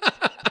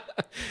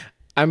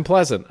 I'm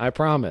pleasant, I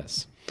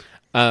promise.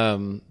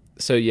 So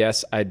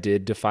yes, I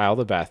did defile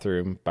the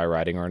bathroom by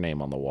writing our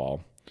name on the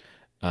wall.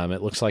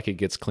 It looks like it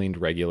gets cleaned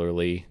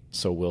regularly,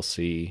 so we'll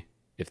see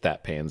if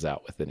that pans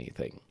out with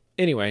anything.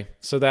 Anyway,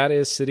 so that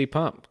is City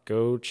Pump.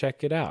 Go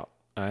check it out.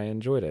 I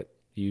enjoyed it.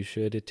 You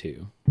should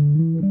too.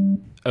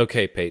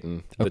 Okay,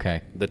 Peyton.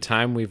 The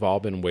time we've all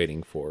been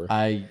waiting for.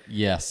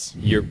 Yes.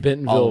 Your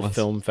Bentonville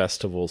Film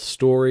Festival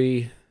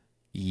story.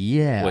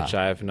 Yeah. Which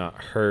I have not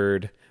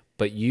heard,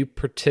 but you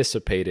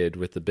participated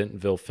with the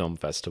Bentonville Film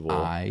Festival.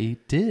 I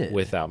did.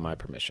 Without my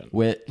permission.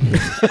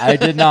 I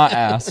did not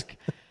ask.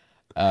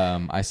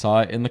 I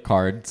saw it in the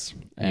cards,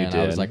 and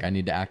I was did. like, I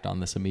need to act on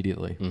this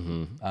immediately,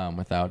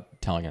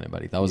 without telling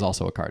anybody. That was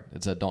also a card.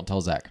 It said, "Don't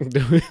tell Zach."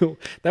 That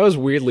was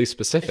weirdly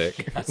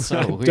specific. That's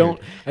so weird.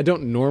 I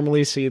don't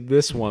normally see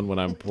this one when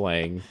I'm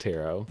playing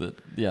tarot.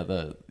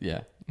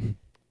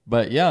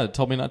 But yeah, it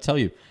told me not to tell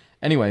you.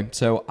 Anyway,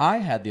 so I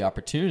had the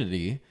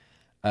opportunity,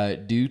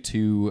 due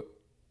to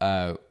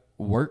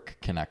work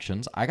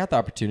connections, I got the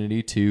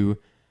opportunity to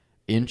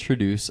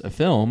introduce a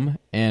film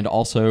and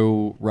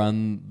also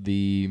run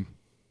the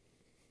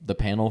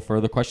panel for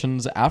the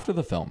questions after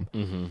the film.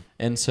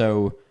 And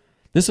so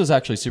this was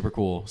actually super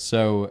cool.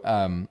 So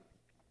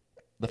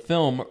the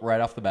film, right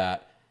off the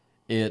bat,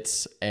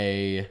 it's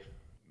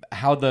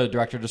how the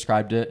director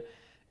described it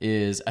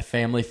is a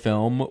family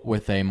film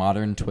with a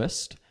modern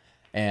twist.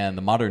 And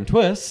the modern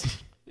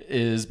twist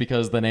is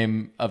because the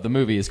name of the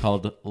movie is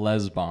called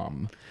Les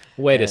Bomb.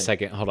 Wait a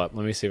second. Hold up.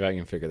 Let me see if I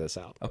can figure this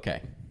out.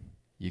 Okay,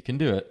 you can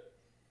do it.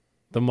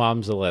 The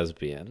mom's a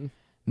lesbian.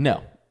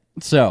 No.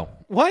 So,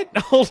 What?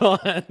 Hold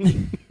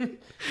on.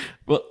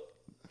 well,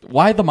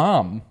 why the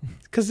mom?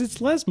 Because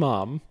it's Les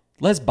Mom.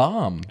 Les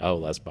Bomb. Oh,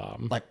 Les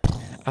Bomb. Like,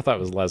 I thought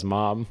it was Les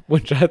Mom,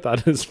 which I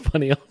thought is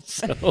funny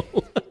also.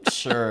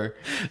 sure.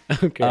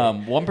 Okay.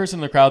 One person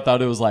in the crowd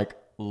thought it was like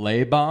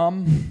Le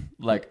Bomb,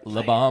 like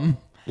Le Bomb.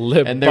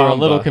 Le And they were a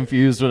little Bamba.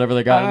 confused whenever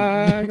they got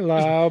Ah,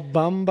 La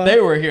Bamba. They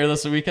were here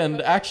this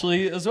weekend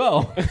actually as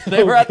well.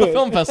 They were at the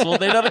film festival.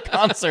 They did a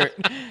concert.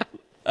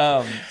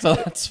 So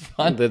that's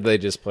fun. Did they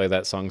just play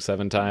that song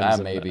 7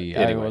 times? Maybe.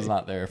 Anyway. I was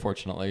not there,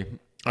 fortunately.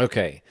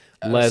 Okay.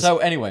 So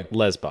anyway,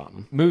 Les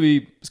Bomb.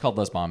 movie is called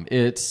Les Bomb.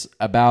 It's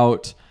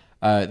about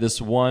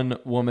this one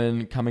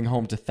woman coming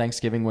home to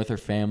Thanksgiving with her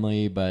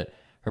family, but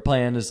her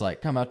plan is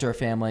like come out to her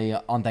family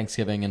on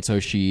Thanksgiving, and so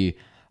she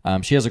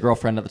has a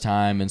girlfriend at the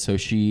time, and so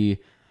she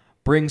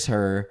brings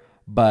her,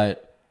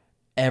 but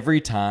every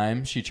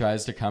time she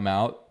tries to come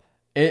out,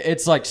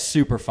 it's like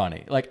super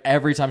funny. Like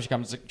every time she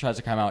tries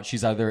to come out,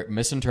 she's either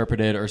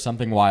misinterpreted or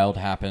something wild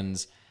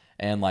happens,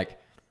 and like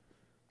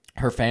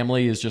her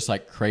family is just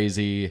like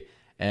crazy,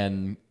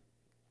 and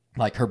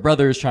like her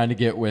brother is trying to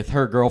get with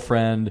her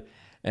girlfriend,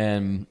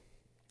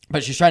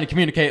 but she's trying to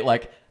communicate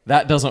like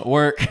that doesn't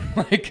work.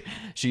 Like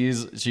she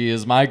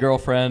is my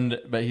girlfriend,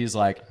 but he's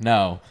like,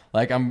 no,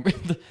 like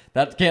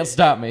that can't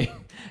stop me.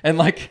 And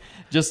like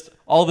just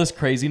all this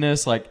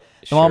craziness, like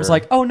the mom's Sure.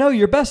 like, oh no,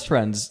 you're best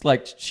friends.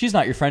 Like she's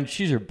not your friend,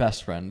 she's your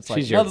best friend. It's like,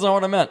 She's that's not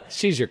what I meant.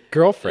 She's your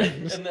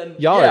girlfriend. And then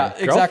Y'all yeah, are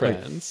exactly.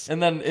 girlfriends.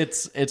 And then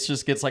it's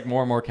just gets like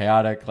more and more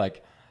chaotic.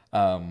 Like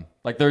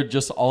there are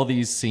just all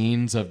these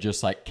scenes of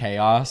just like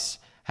chaos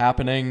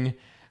happening.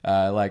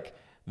 Like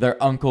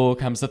their uncle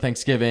comes to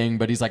Thanksgiving,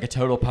 but he's like a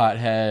total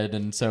pothead,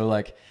 and so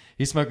like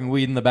he's smoking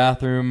weed in the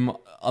bathroom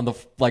on the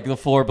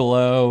floor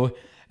below,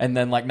 and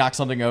then like knocks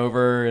something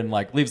over and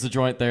like leaves the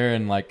joint there,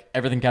 and like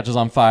everything catches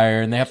on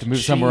fire, and they have to move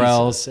somewhere Jesus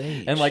else,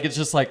 H. and like it's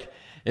just like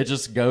it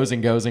just goes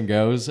and goes and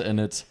goes, and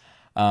it's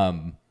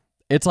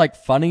like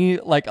funny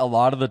like a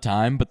lot of the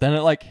time, but then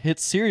it like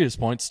hits serious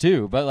points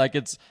too. But like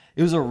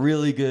it was a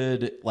really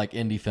good like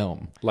indie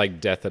film. Like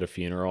Death at a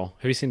Funeral.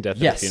 Have you seen Death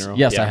Yes, at a Funeral?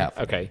 yes, Yeah. I have.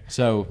 Okay.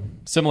 So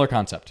similar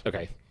concept,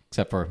 Okay.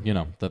 except for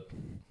the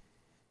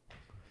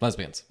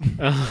lesbians.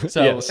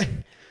 So Yes.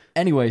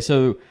 anyway,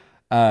 so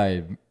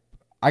I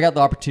got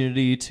the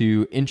opportunity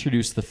to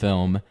introduce the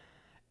film,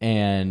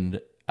 and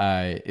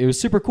it was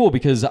super cool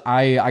because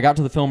I got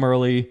to the film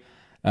early.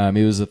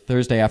 It was a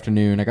Thursday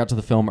afternoon. I got to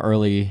the film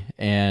early,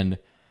 and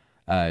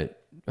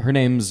her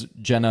name's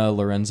Jenna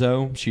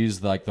Lorenzo.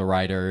 She's like the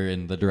writer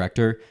and the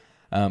director.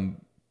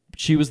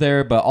 She was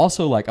there, but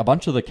also like a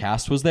bunch of the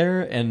cast was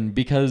there, and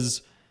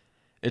because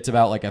it's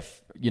about like a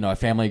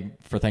family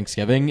for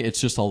Thanksgiving,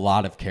 it's just a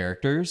lot of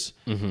characters,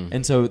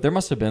 and so there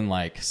must have been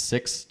like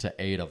 6 to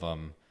 8 of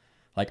them,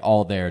 like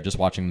all there just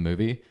watching the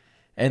movie,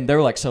 and they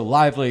were like so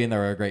lively and they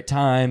were a great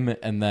time.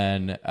 And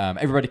then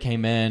everybody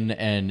came in,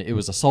 and it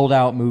was a sold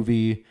out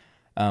movie,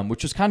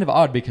 which was kind of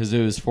odd because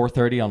it was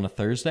 4:30 on a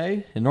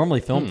Thursday, and normally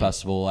film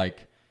festival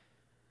like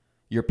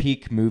your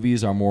peak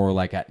movies are more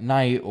like at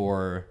night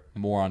or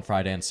more on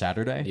Friday and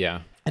Saturday.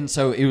 Yeah. And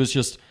so it was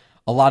just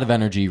a lot of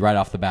energy right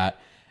off the bat.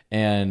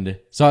 And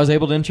so I was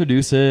able to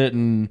introduce it,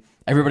 and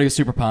everybody was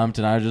super pumped,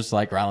 and I was just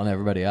like riling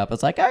everybody up.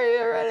 It's like, are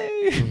you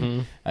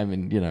ready? I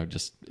mean,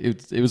 just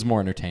it was more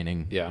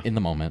entertaining in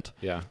the moment.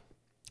 Yeah.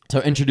 So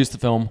introduced the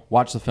film,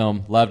 watched the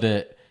film, loved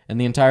it, and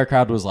the entire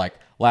crowd was like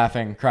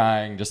laughing,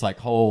 crying, just like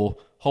whole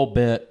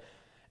bit.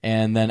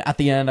 And then at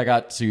the end, I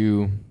got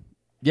to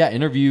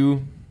interview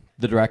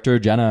the director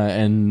Jenna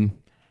and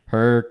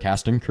her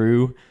cast and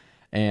crew,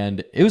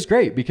 and it was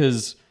great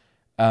because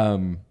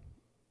I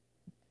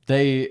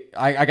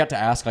got to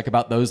ask like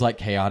about those like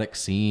chaotic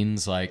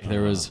scenes. Like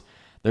there was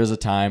a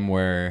time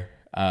where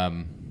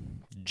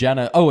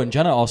Jenna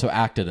also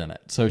acted in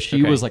it, so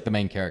she was like the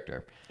main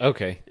character.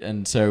 Okay.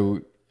 And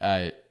so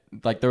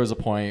like there was a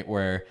point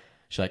where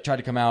she like tried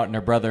to come out, and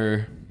her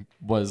brother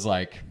was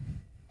like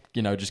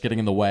just getting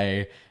in the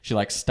way. She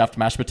like stuffed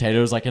mashed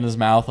potatoes like in his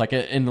mouth, like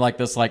in like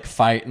this like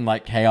fight and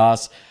like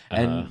chaos.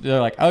 And they're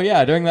like, oh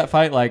yeah, during that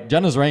fight, like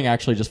Jenna's ring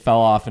actually just fell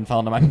off and fell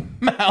into my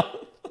mouth.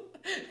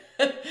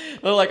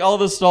 They're like all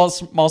the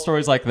small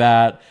stories like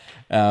that.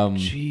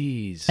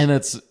 Jeez.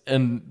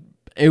 And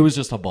it was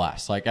just a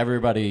blast. Like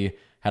everybody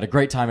had a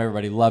great time.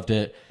 Everybody loved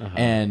it.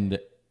 And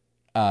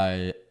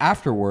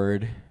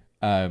afterward,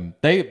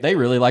 they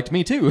really liked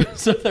me too.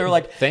 So they were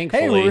like,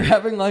 Thankfully. hey, we're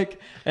having like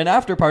an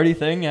after party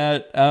thing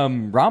at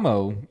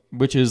Ramo,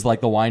 which is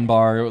like the wine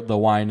bar, the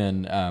wine,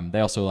 and they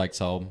also like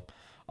sell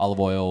olive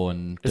oil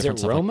and Is different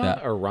it stuff Roma like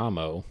that. or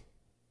Ramo?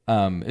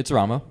 It's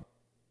Ramo.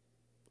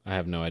 I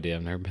have no idea.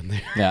 I've never been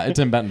there. Yeah, it's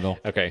in Bentonville.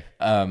 Okay.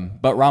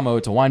 But Ramo,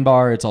 it's a wine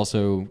bar. It's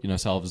also,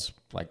 sells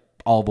like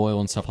olive oil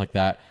and stuff like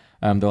that.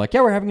 They're like,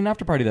 yeah, we're having an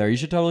after party there. You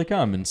should totally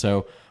come. And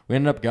so we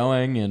ended up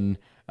going, and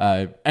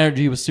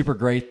energy was super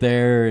great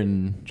there,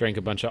 and Drank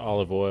a bunch of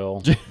olive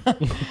oil.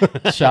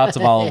 shots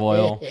of olive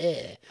oil.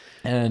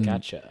 And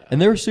Gotcha.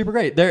 And they were super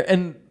great there.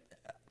 And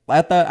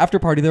at the after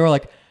party, they were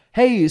like,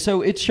 hey,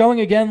 so it's showing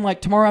again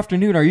like tomorrow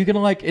afternoon. Are you gonna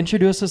like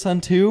introduce us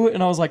on too?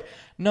 And I was like,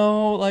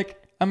 no, like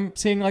I'm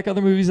seeing like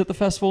other movies at the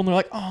festival. And they're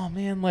like, oh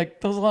man,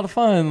 like that was a lot of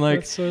fun. Like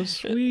That's so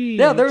sweet.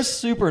 yeah, they were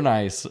super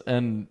nice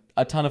and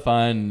a ton of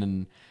fun.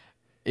 And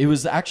it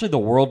was actually the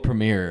world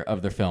premiere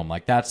of their film.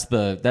 Like this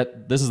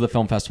is the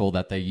film festival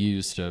that they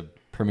use to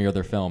premiere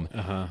their film.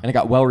 And it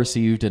got well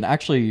received. And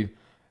actually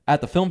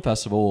at the film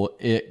festival,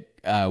 it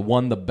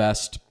won the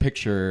best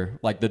picture,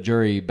 like the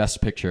jury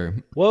best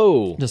picture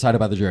Whoa. decided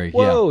by the jury.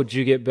 Whoa. Did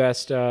you get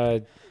best Yeah.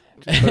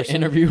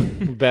 Interview.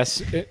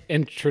 best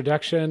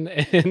introduction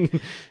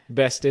and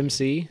best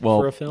MC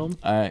for a film?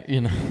 They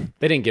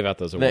They didn't give out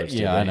those awards.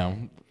 did yeah, they? I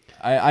know.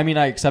 I mean,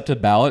 I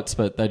accepted ballots,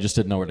 but I just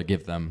didn't know where to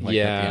give them. Like, at the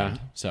Yeah. end.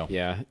 So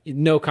Yeah.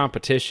 No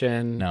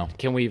competition. No.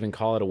 Can we even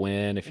call it a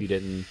win if you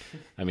didn't?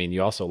 I mean,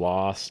 you also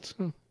lost.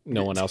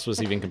 No one else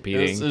was even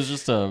competing. it was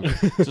just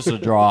a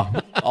draw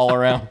all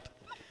around.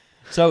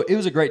 So it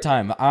was a great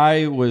time.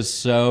 I was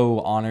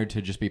so honored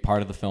to just be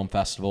part of the film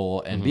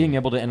festival and being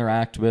able to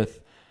interact with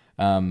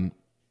the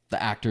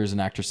actors and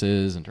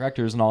actresses and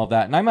directors and all of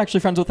that. And I'm actually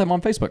friends with them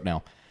on Facebook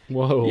now.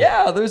 Whoa.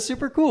 Yeah, they're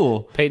super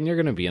cool. Peyton, you're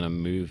going to be in a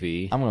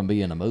movie. I'm going to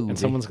be in a movie. And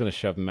someone's going to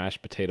shove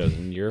mashed potatoes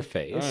in your I'm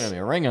face. going to be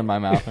a ring in my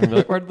mouth. And be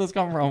like, where did this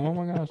come from? Oh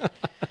my gosh.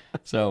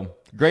 So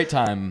great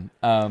time.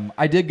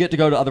 I did get to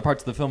go to other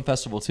parts of the film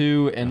festival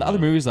too. And the other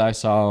movies that I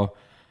saw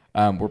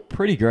were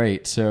pretty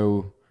great.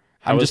 So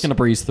I'm just going to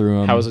breeze through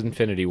them. How was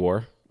Infinity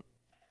War?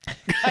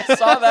 I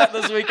saw that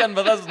this weekend,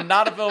 but that's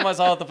not a film I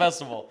saw at the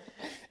festival.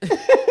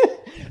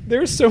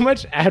 There's so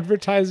much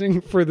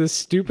advertising for this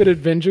stupid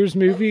Avengers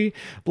movie,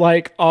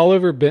 like all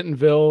over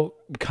Bentonville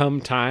come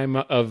time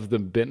of the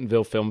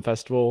Bentonville Film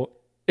Festival.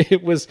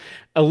 It was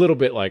a little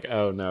bit like,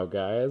 oh no,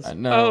 guys.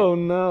 know. Oh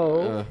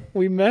no.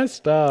 We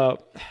messed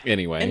up.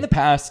 Anyway. In the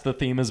past, the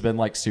theme has been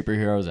like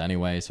superheroes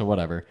anyway, so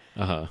whatever.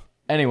 Uh-huh.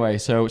 Anyway,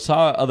 so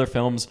saw other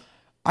films.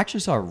 I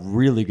actually saw a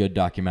really good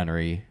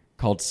documentary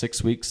called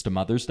 6 Weeks to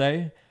Mother's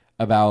Day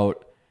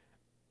about...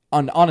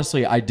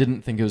 honestly, I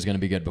didn't think it was going to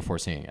be good before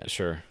seeing it.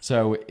 Sure.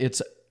 So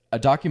it's a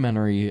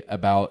documentary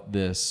about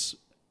this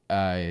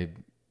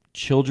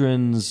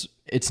children's...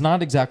 It's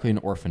not exactly an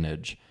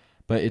orphanage,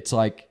 but it's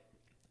like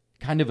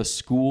kind of a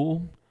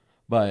school.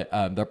 But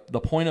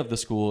the point of the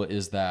school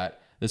is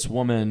that this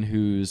woman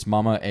who's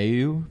Mama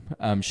Ayu,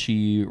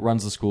 she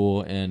runs the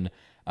school, and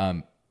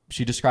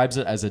she describes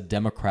it as a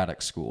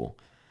democratic school.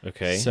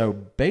 Okay. So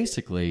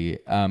basically,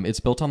 it's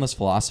built on this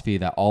philosophy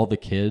that all the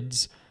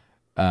kids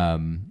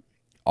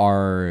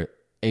are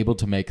able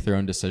to make their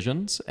own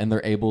decisions, and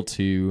they're able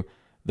to...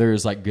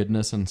 There's like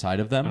goodness inside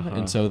of them,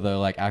 and so the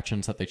like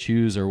actions that they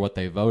choose or what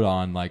they vote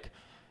on, like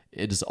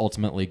it is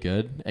ultimately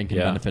good and can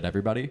benefit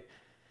everybody.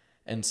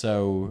 And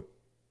so,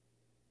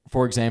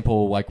 for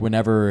example, like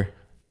whenever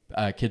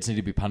kids need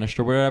to be punished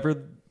or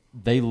whatever,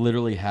 they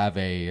literally have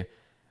a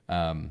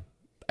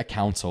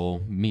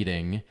council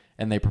meeting,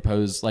 and they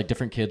propose, like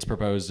different kids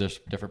propose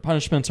different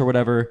punishments or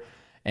whatever,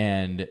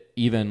 and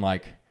even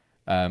like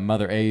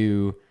Mother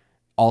Ayu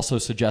also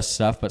suggests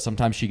stuff, but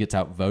sometimes she gets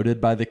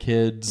outvoted by the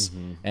kids,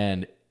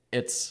 and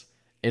it's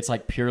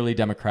like purely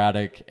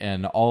democratic,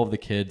 and all of the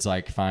kids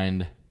like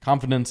find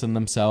confidence in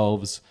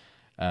themselves.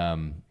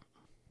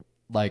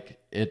 Like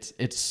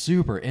it's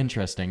super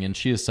interesting, and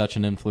she is such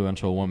an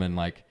influential woman.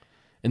 Like,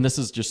 and this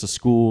is just a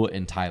school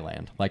in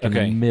Thailand, like in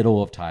the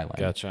middle of Thailand.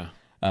 Gotcha.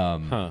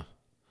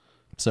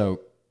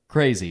 So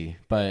crazy,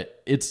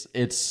 but it's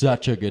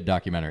such a good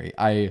documentary.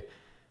 I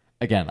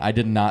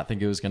did not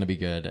think it was going to be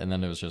good, and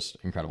then it was just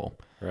incredible.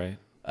 Right.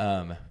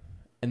 And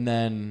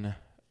then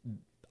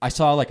I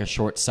saw like a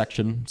short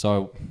section,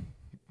 so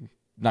I'm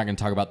not going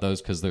to talk about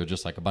those because they're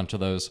just like a bunch of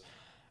those.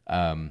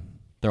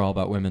 They're all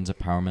about women's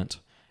empowerment.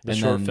 The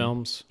short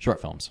films?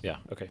 Short films. Yeah.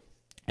 Okay.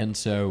 And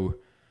so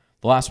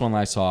the last one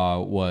I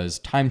saw was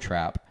Time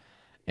Trap,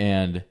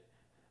 and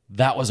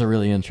that was a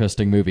really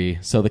interesting movie.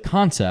 So the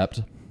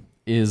concept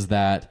is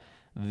that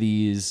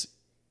these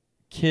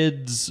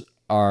kids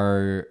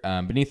are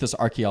beneath this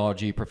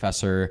archaeology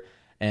professor,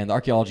 and the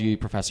archaeology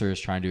professor is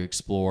trying to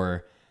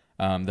explore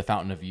the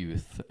Fountain of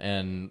Youth,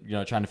 and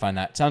trying to find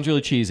that. Sounds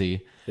really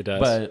cheesy. It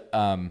does.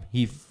 But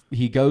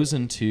he goes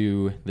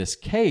into this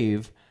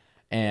cave,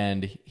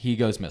 and he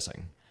goes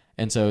missing.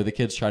 And so the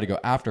kids try to go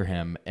after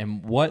him,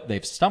 and what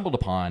they've stumbled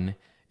upon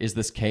is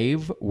this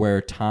cave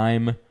where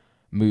time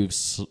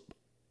moves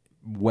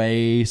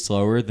way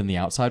slower than the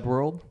outside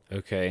world.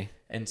 Okay.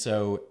 And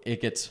so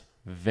it gets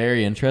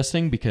very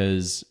interesting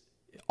because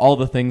all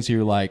the things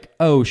you're like,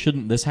 oh,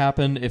 shouldn't this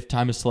happen if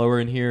time is slower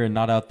in here and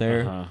not out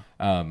there,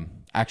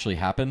 actually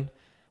happen.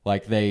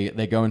 Like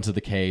they go into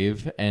the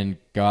cave and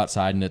go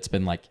outside, and it's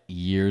been like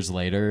years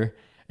later,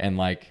 and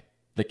like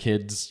the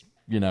kids,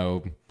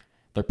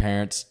 their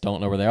parents don't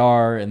know where they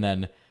are, and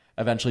then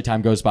eventually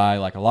time goes by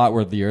like a lot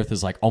where the earth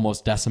is like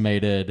almost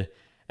decimated,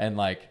 and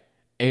like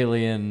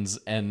aliens,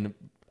 and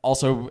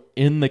also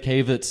in the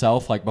cave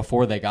itself, like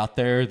before they got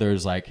there,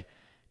 there's like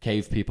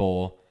cave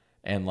people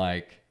and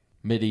like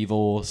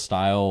medieval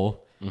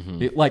style.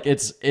 Like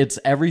it's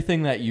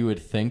everything that you would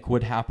think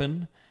would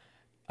happen.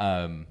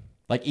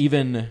 Like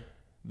even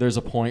there's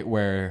a point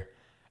where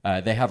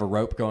they have a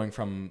rope going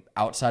from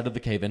outside of the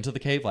cave into the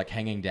cave, like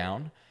hanging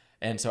down.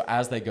 And so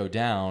as they go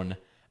down,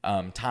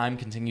 time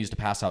continues to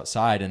pass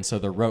outside. And so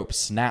the rope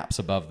snaps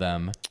above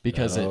them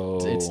because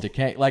it's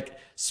decaying. Like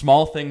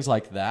small things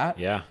like that.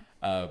 Yeah.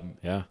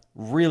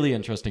 Really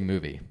interesting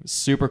movie.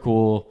 Super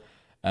cool.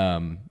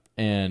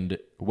 And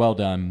well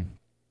done.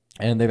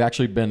 And they've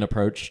actually been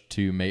approached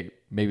to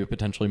maybe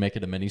potentially make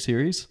it a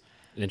miniseries.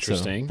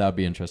 Interesting. So that would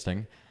be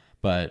interesting.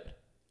 But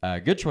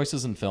good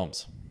choices in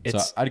films. So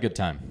I had a good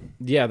time.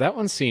 Yeah, that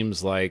one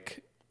seems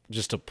like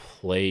just a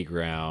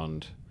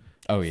playground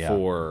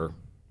for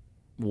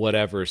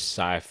whatever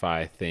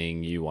sci-fi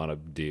thing you want to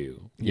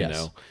do. You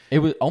know? It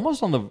was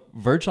almost on the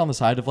verge on the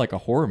side of like a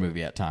horror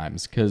movie at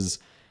times because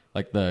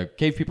like the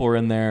cave people were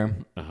in there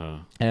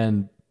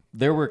and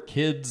there were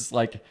kids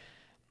like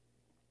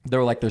there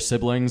were like their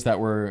siblings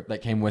that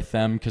came with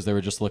them because they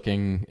were just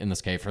looking in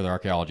this cave for their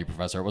archaeology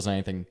professor. It wasn't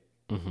anything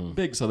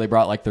big, so they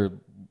brought like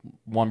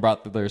one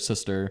brought their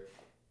sister,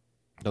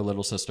 their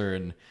little sister,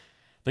 and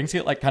things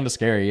get like kind of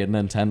scary and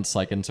intense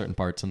like in certain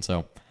parts. And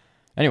so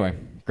anyway,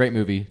 great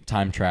movie,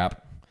 Time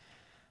Trap.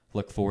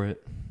 Look for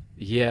it.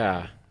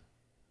 Yeah.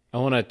 I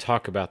want to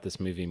talk about this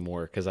movie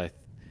more because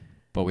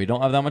but we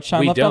don't have that much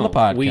time left on the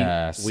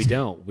podcast. We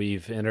don't.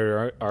 We've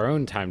entered our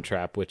own time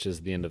trap, which is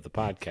the end of the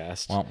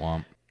podcast. Womp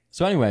womp.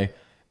 So anyway,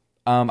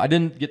 I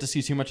didn't get to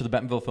see too much of the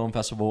Bentonville Film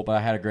Festival, but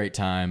I had a great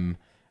time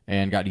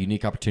and got a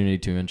unique opportunity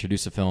to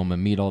introduce a film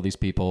and meet all these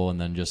people and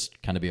then just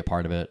kind of be a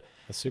part of it.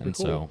 That's super and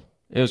cool. So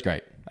it was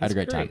great. I had a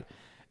great time.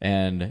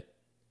 And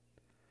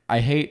I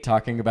hate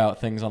talking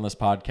about things on this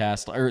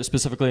podcast, or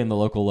specifically in the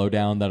local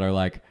lowdown, that are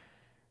like,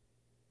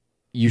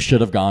 you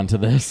should have gone to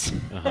this.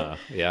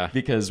 Yeah.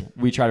 Because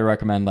we try to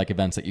recommend like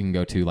events that you can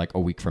go to like a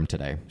week from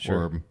today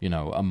or,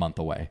 a month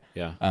away.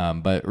 Yeah.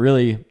 But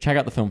really check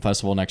out the film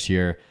festival next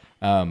year.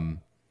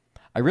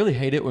 I really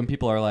hate it when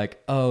people are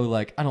like, oh,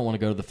 like, I don't want to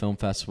go to the film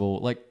festival.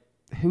 Like,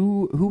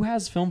 who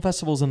has film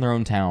festivals in their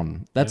own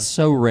town? That's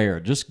so rare.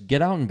 Just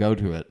get out and go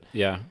to it.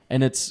 Yeah.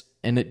 And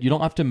you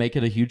don't have to make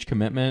it a huge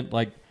commitment.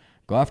 Like,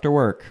 go after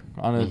work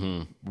on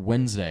a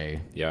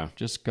Wednesday. Yeah.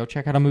 Just go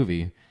check out a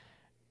movie.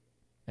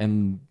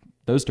 And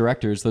those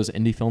directors, those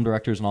indie film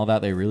directors and all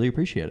that, they really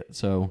appreciate it.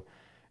 So,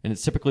 and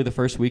it's typically the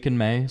first week in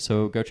May,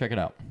 so go check it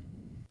out.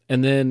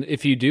 And then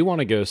if you do want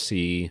to go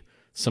see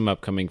some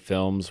upcoming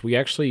films, we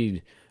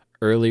actually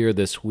earlier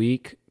this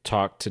week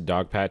talked to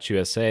Dogpatch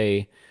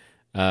USA,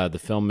 the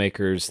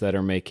filmmakers that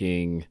are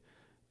making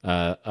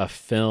a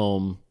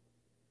film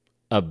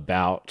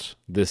about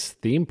this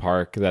theme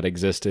park that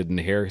existed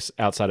in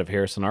outside of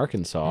Harrison,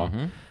 Arkansas.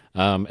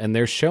 And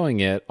they're showing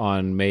it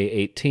on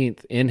May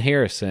 18th in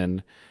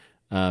Harrison.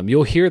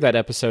 You'll hear that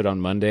episode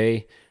on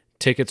Monday.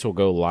 Tickets will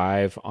go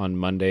live on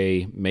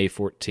Monday, May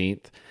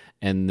 14th.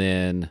 And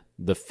then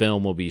the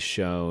film will be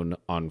shown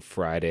on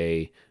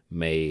Friday,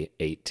 May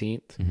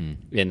 18th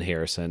in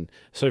Harrison.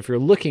 So if you're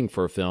looking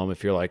for a film,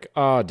 if you're like,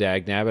 oh,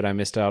 dag nabbit, I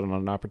missed out on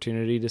an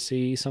opportunity to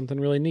see something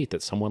really neat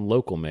that someone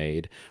local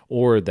made,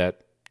 or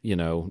that,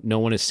 no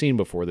one has seen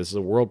before. This is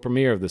a world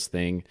premiere of this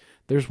thing.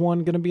 There's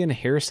one going to be in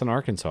Harrison,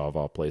 Arkansas, of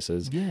all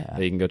places. Yeah.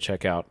 That you can go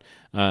check out.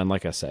 And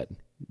like I said,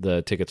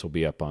 the tickets will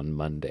be up on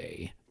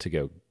Monday to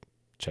go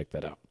check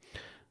that out.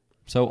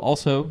 So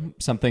also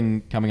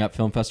something coming up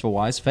film festival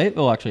wise,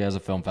 Fayetteville actually has a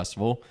film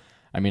festival.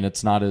 I mean,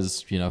 it's not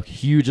as,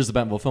 huge as the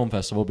Bentonville Film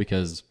Festival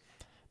because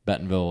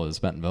Bentonville is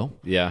Bentonville.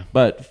 Yeah.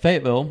 But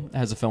Fayetteville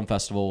has a film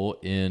festival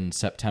in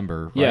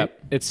September, right? Yeah,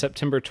 it's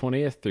September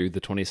 20th through the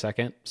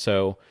 22nd.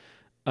 So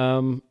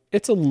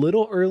it's a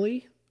little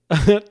early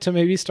to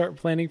maybe start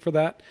planning for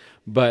that.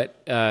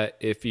 But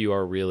if you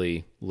are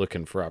really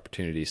looking for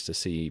opportunities to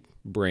see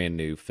brand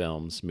new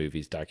films,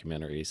 movies,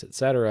 documentaries,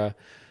 etc.,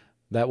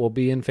 that will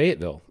be in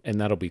Fayetteville, and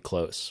that'll be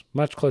close,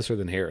 much closer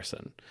than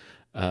Harrison.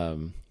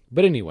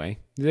 But anyway,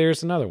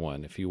 there's another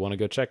one if you want to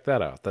go check that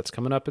out. That's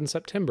coming up in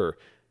September.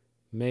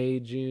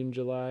 May, June,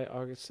 July,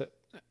 August,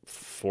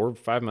 4 or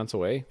 5 months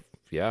away.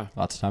 Yeah.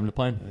 Lots of time to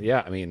plan.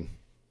 Yeah, I mean,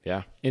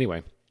 Yeah.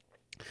 Anyway,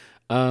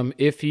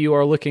 if you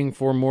are looking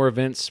for more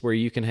events where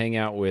you can hang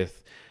out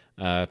with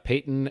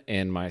Peyton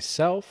and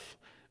myself,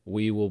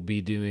 we will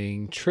be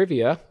doing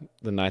trivia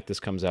the night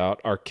this comes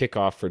out. Our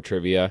kickoff for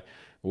trivia.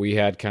 We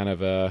had kind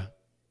of a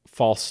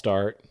false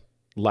start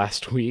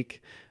last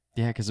week.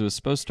 Yeah, because it was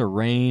supposed to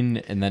rain,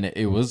 and then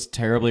it was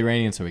terribly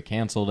raining, and so we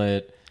canceled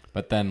it.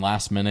 But then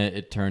last minute,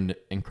 it turned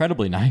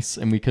incredibly nice,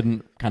 and we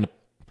couldn't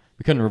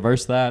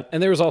reverse that.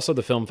 And there was also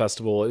the film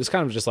festival. It was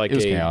kind of just like It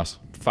was a chaos.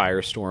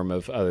 firestorm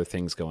of other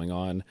things going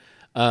on.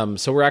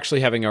 So we're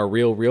actually having our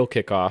real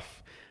kickoff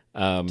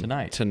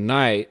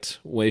Tonight,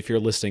 if you're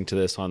listening to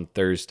this on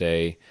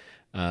Thursday,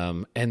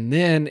 and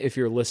then if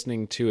you're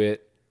listening to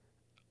it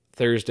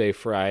Thursday,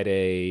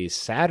 Friday,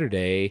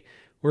 Saturday,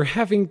 we're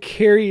having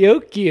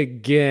karaoke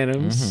again.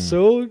 I'm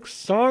so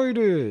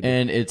excited.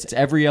 And it's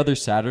every other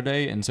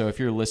Saturday, and so if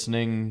you're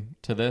listening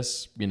to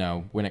this,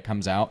 when it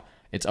comes out,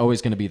 it's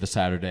always going to be the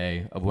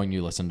Saturday of when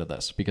you listen to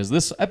this, because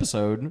this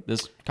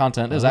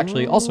content is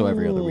actually also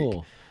every other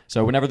week.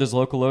 So whenever there's a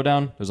local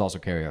lowdown, there's also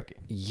karaoke.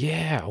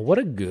 Yeah, what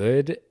a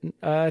good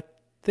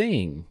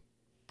thing.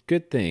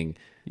 Good thing.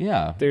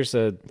 Yeah.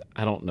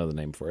 I don't know the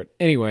name for it.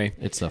 Anyway.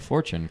 It's a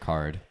fortune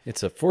card.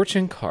 It's a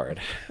fortune card.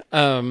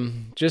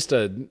 Just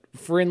a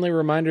friendly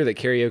reminder that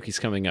karaoke's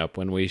coming up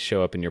when we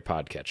show up in your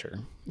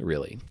podcatcher,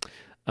 really.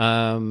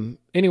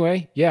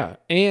 Anyway, yeah.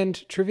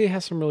 And trivia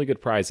has some really good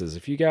prizes.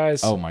 If you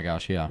guys... Oh my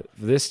gosh, yeah.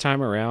 This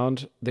time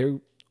around, the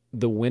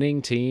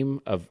winning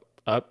team of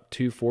up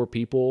to 4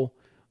 people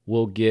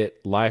will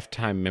get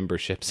lifetime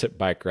memberships at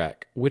Bike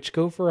Rack, which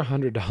go for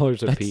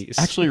 $100 a piece.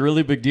 Actually a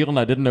really big deal, and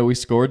I didn't know we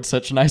scored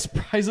such nice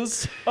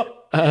prizes.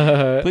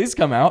 Please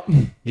come out.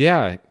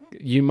 Yeah,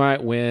 you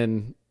might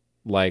win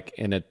like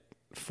in a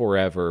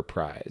forever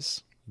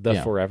prize.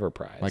 Forever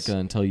prize. Like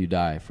until you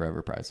die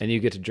forever prize. And you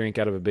get to drink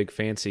out of a big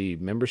fancy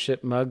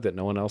membership mug that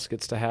no one else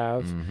gets to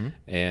have. Mm-hmm.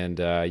 And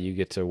you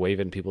get to wave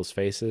in people's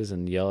faces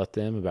and yell at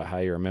them about how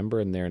you're a member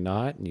and they're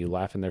not. And you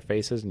laugh in their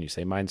faces and you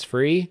say, mine's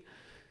free.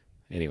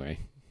 Anyway.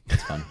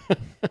 It's fun.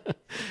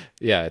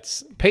 Yeah,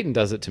 Peyton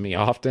does it to me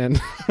often,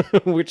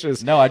 which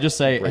is... No, I just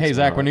say, hey,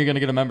 Zach, when are you going to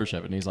get a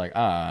membership? And he's like,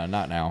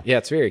 not now. Yeah,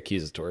 it's very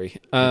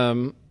accusatory.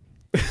 Cool.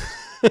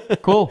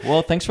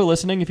 Well, thanks for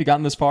listening if you've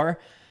gotten this far.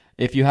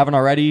 If you haven't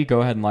already,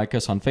 go ahead and like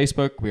us on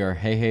Facebook. We are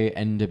Hey Hey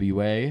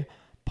NWA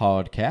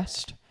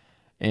Podcast.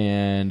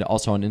 And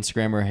also on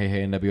Instagram, we're Hey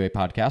Hey NWA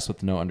Podcast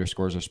with no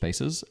underscores or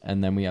spaces.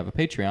 And then we have a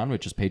Patreon,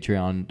 which is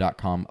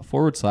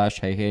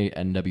patreon.com/Hey Hey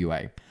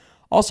NWA.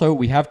 Also,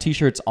 we have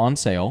t-shirts on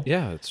sale.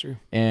 Yeah, that's true.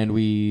 And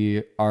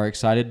we are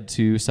excited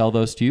to sell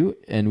those to you,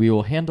 and we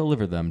will hand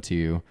deliver them to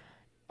you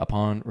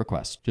upon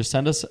request. Just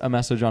send us a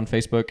message on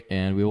Facebook,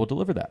 and we will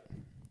deliver that.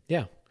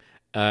 Yeah.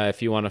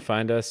 If you want to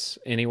find us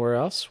anywhere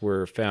else,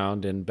 we're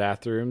found in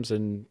bathrooms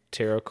and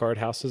tarot card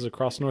houses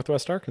across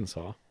Northwest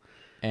Arkansas.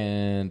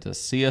 And to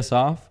see us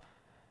off,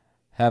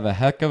 have a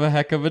heck of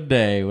a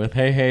day with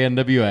Hey Hey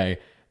NWA.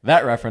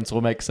 That reference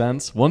will make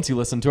sense once you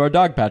listen to our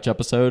Dog Patch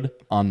episode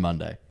on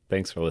Monday.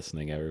 Thanks for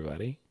listening,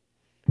 everybody.